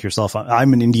 much like yourself,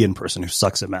 I'm an Indian person who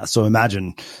sucks at math. So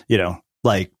imagine,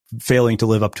 failing to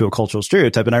live up to a cultural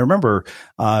stereotype. And I remember,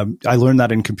 I learned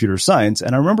that in computer science.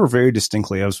 And I remember very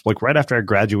distinctly, I was right after I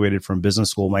graduated from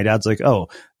business school, my dad's like, oh,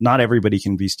 not everybody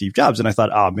can be Steve Jobs. And I thought,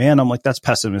 oh man, I'm like, that's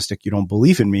pessimistic. You don't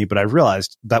believe in me. But I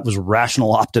realized that was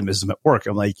rational optimism at work.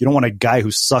 I'm like, you don't want a guy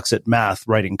who sucks at math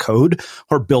writing code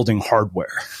or building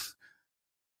hardware.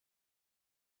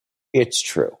 It's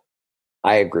true.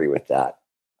 I agree with that.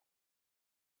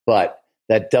 But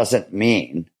that doesn't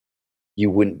mean you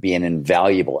wouldn't be an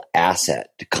invaluable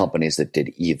asset to companies that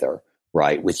did either,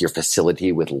 right? With your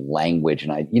facility, with language.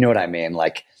 And you know what I mean?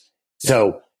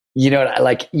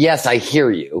 Yes, I hear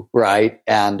you, right?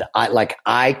 And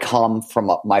I come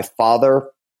from my father,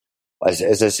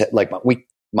 as I said,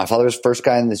 my father was the first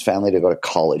guy in his family to go to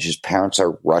college. His parents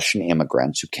are Russian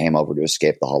immigrants who came over to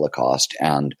escape the Holocaust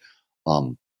and,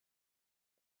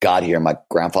 got here. My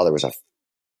grandfather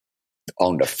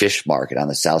owned a fish market on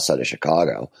the south side of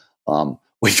Chicago.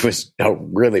 Which was a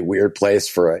really weird place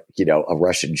for a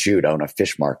Russian Jew to own a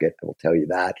fish market. I will tell you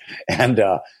that. And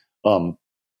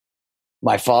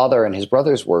my father and his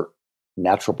brothers were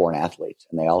natural born athletes,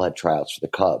 and they all had tryouts for the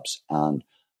Cubs. And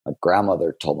my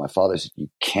grandmother told my father,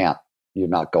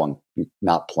 you're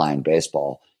not playing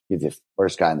baseball. You're the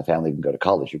first guy in the family who can go to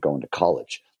college. You're going to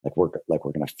college. We're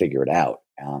going to figure it out.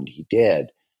 And he did.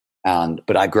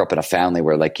 But I grew up in a family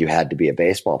where you had to be a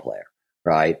baseball player,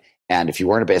 right? And if you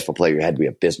weren't a baseball player, you had to be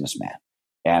a businessman.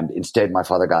 And instead, my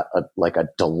father got a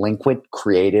delinquent,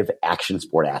 creative action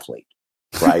sport athlete,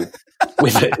 right?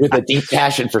 with a deep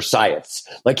passion for science.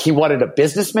 He wanted a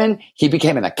businessman. He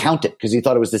became an accountant because he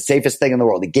thought it was the safest thing in the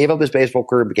world. He gave up his baseball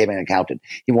career and became an accountant.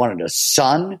 He wanted a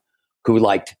son who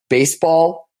liked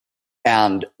baseball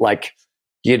and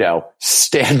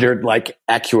standard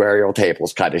actuarial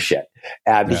tables kind of shit.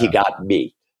 And he got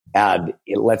me. And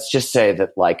let's just say that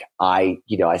I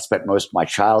spent most of my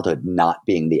childhood not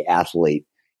being the athlete,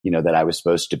 that I was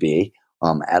supposed to be,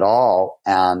 at all,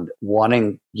 and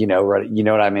wanting, you know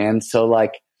what I mean? So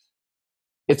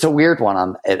it's a weird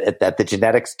one that the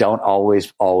genetics don't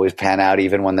always pan out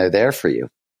even when they're there for you.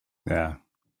 Yeah.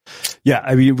 Yeah.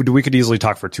 I mean, we could easily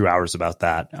talk for 2 hours about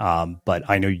that. But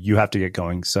I know you have to get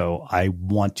going. So I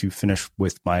want to finish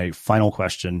with my final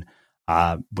question,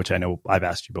 which I know I've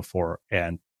asked you before.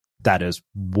 And that is,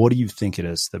 what do you think it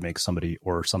is that makes somebody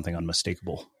or something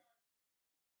unmistakable?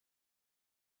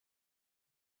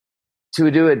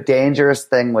 To do a dangerous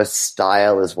thing with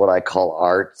style is what I call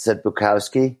art, said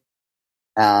Bukowski.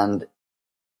 And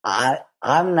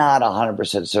I'm not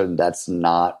 100% certain that's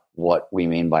not what we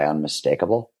mean by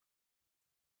unmistakable.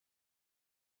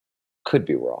 Could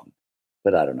be wrong,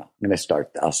 but I don't know.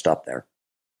 I'll stop there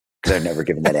because I've never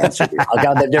given that answer before.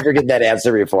 I've never given that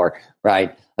answer before,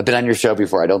 right? I've been on your show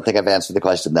before. I don't think I've answered the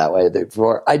question that way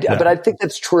before. But I think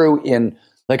that's true in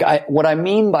what I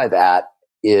mean by that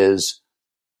is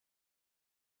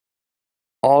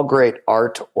all great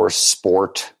art or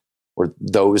sport or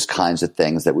those kinds of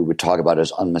things that we would talk about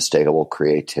as unmistakable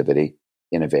creativity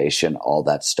innovation, all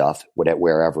that stuff,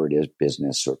 wherever it is,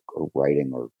 business or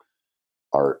writing or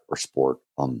art or sport,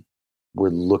 we're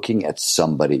looking at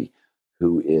somebody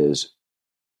who is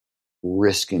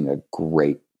risking a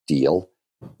great deal,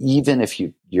 even if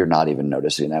you're not even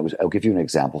noticing. I'll give you an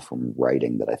example from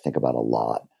writing that I think about a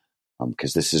lot,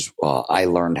 because this is I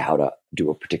learned how to do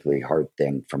a particularly hard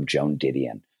thing from Joan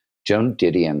Didion. Joan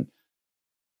Didion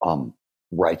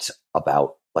writes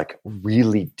about like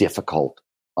really difficult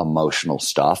emotional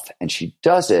stuff, and she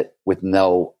does it with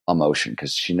no emotion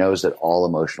because she knows that all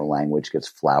emotional language gets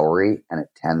flowery and it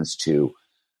tends to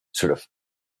sort of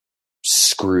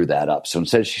screw that up. So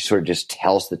instead she sort of just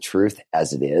tells the truth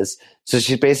as it is. So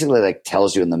she basically like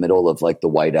tells you in the middle of like the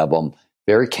White Album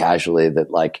very casually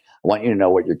that like, I want you to know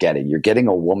what you're getting. You're getting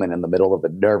a woman in the middle of a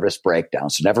nervous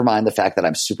breakdown. So never mind the fact that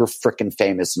I'm super freaking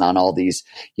famous and on all these,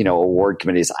 award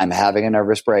committees. I'm having a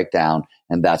nervous breakdown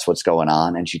and that's what's going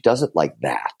on. And she does it like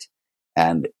that.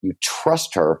 And you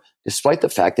trust her despite the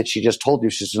fact that she just told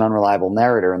you she's an unreliable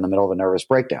narrator in the middle of a nervous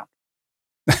breakdown.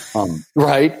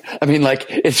 Right? I mean, like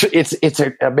it's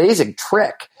an amazing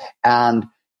trick, and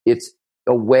it's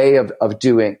a way of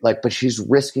doing like, but she's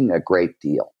risking a great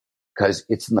deal because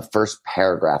it's in the first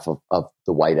paragraph of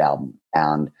the White Album,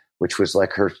 and which was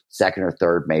like her second or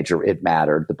third major. It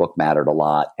mattered. The book mattered a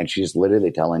lot, and she's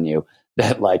literally telling you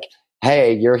that like,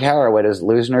 hey, your heroine is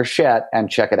losing her shit,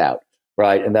 and check it out,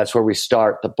 right? And that's where we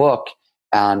start the book.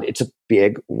 And it's a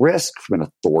big risk from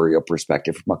an authorial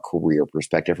perspective, from a career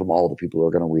perspective, from all the people who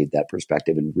are going to read that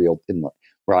perspective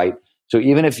right? So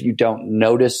even if you don't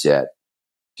notice it,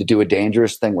 to do a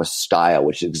dangerous thing with style,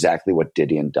 which is exactly what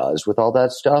Didion does with all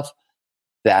that stuff,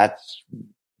 that's,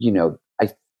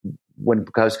 when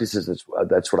Bukowski says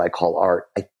that's what I call art,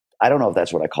 I don't know if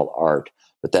that's what I call art,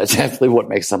 but that's definitely what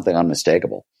makes something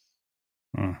unmistakable.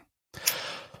 Hmm.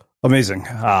 Amazing.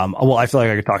 Well, I feel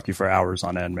like I could talk to you for hours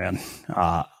on end, man.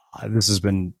 This has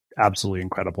been absolutely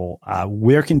incredible.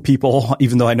 Where can people,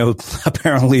 even though I know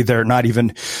apparently they're not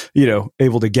even,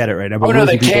 able to get it right now. But no,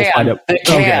 they can. They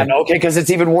can. Okay. Because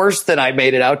it's even worse than I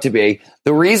made it out to be.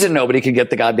 The reason nobody can get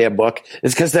the goddamn book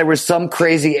is because there was some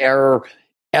crazy error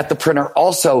at the printer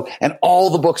also, and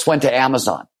all the books went to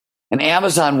Amazon, and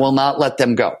Amazon will not let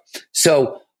them go.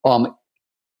 So,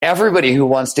 everybody who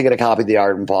wants to get a copy of The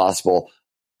Art of Impossible,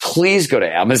 please go to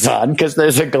Amazon because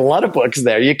there's a lot of books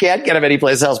there. You can't get them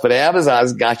anyplace else, but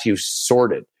Amazon's got you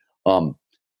sorted. And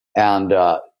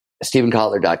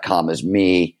StephenKotler.com is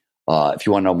me. If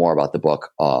you want to know more about the book,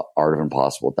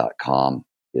 artofimpossible.com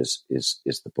is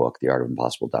the book,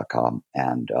 theartofimpossible.com.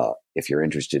 And if you're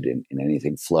interested in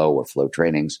anything flow or flow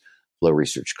trainings,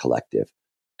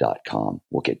 flowresearchcollective.com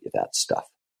will get you that stuff.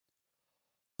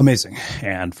 Amazing.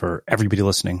 And for everybody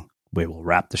listening, we will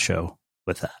wrap the show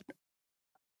with that.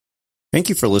 Thank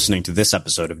you for listening to this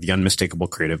episode of the Unmistakable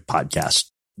Creative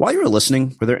Podcast. While you were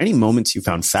listening, were there any moments you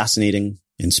found fascinating,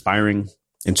 inspiring,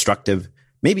 instructive,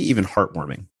 maybe even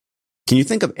heartwarming? Can you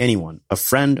think of anyone, a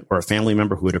friend or a family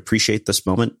member who would appreciate this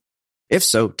moment? If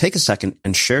so, take a second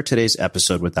and share today's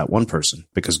episode with that one person,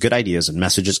 because good ideas and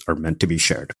messages are meant to be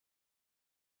shared.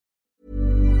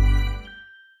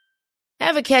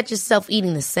 Ever catch yourself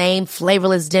eating the same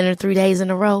flavorless dinner 3 days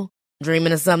in a row?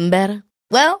 Dreaming of something better?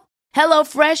 Well,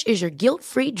 HelloFresh is your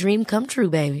guilt-free dream come true,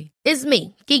 baby. It's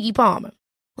me, Keke Palmer.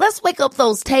 Let's wake up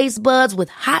those taste buds with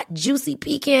hot, juicy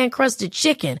pecan-crusted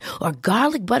chicken or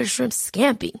garlic butter shrimp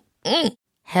scampi.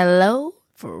 Hello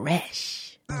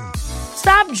Fresh.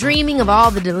 Stop dreaming of all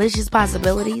the delicious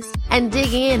possibilities and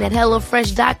dig in at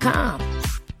HelloFresh.com.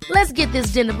 Let's get this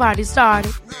dinner party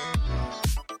started.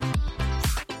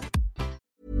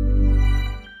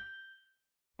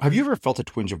 Have you ever felt a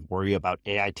twinge of worry about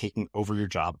AI taking over your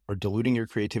job or diluting your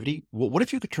creativity? Well, what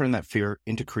if you could turn that fear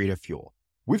into creative fuel?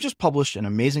 We've just published an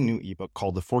amazing new ebook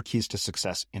called The 4 Keys to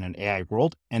Success in an AI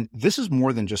World, and this is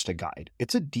more than just a guide.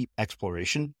 It's a deep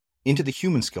exploration into the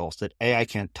human skills that AI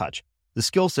can't touch, the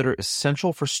skills that are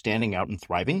essential for standing out and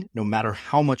thriving, no matter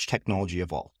how much technology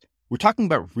evolves. We're talking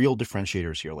about real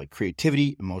differentiators here, like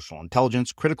creativity, emotional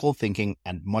intelligence, critical thinking,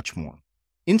 and much more.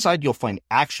 Inside, you'll find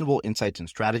actionable insights and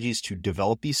strategies to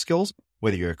develop these skills,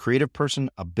 whether you're a creative person,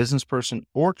 a business person,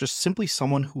 or just simply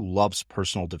someone who loves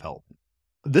personal development.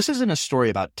 This isn't a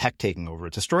story about tech taking over.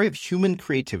 It's a story of human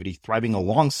creativity thriving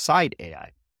alongside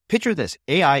AI. Picture this,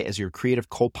 AI as your creative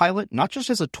co-pilot, not just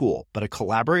as a tool, but a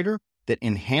collaborator that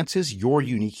enhances your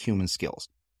unique human skills.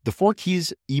 The 4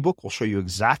 Keys ebook will show you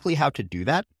exactly how to do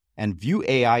that and view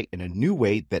AI in a new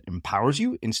way that empowers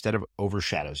you instead of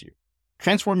overshadows you.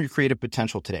 Transform your creative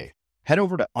potential today. Head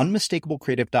over to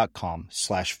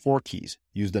unmistakablecreative.com/4keys.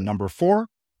 Use the number 4,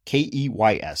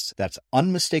 KEYS. That's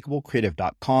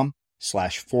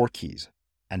unmistakablecreative.com/4keys.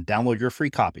 and download your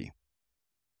free copy.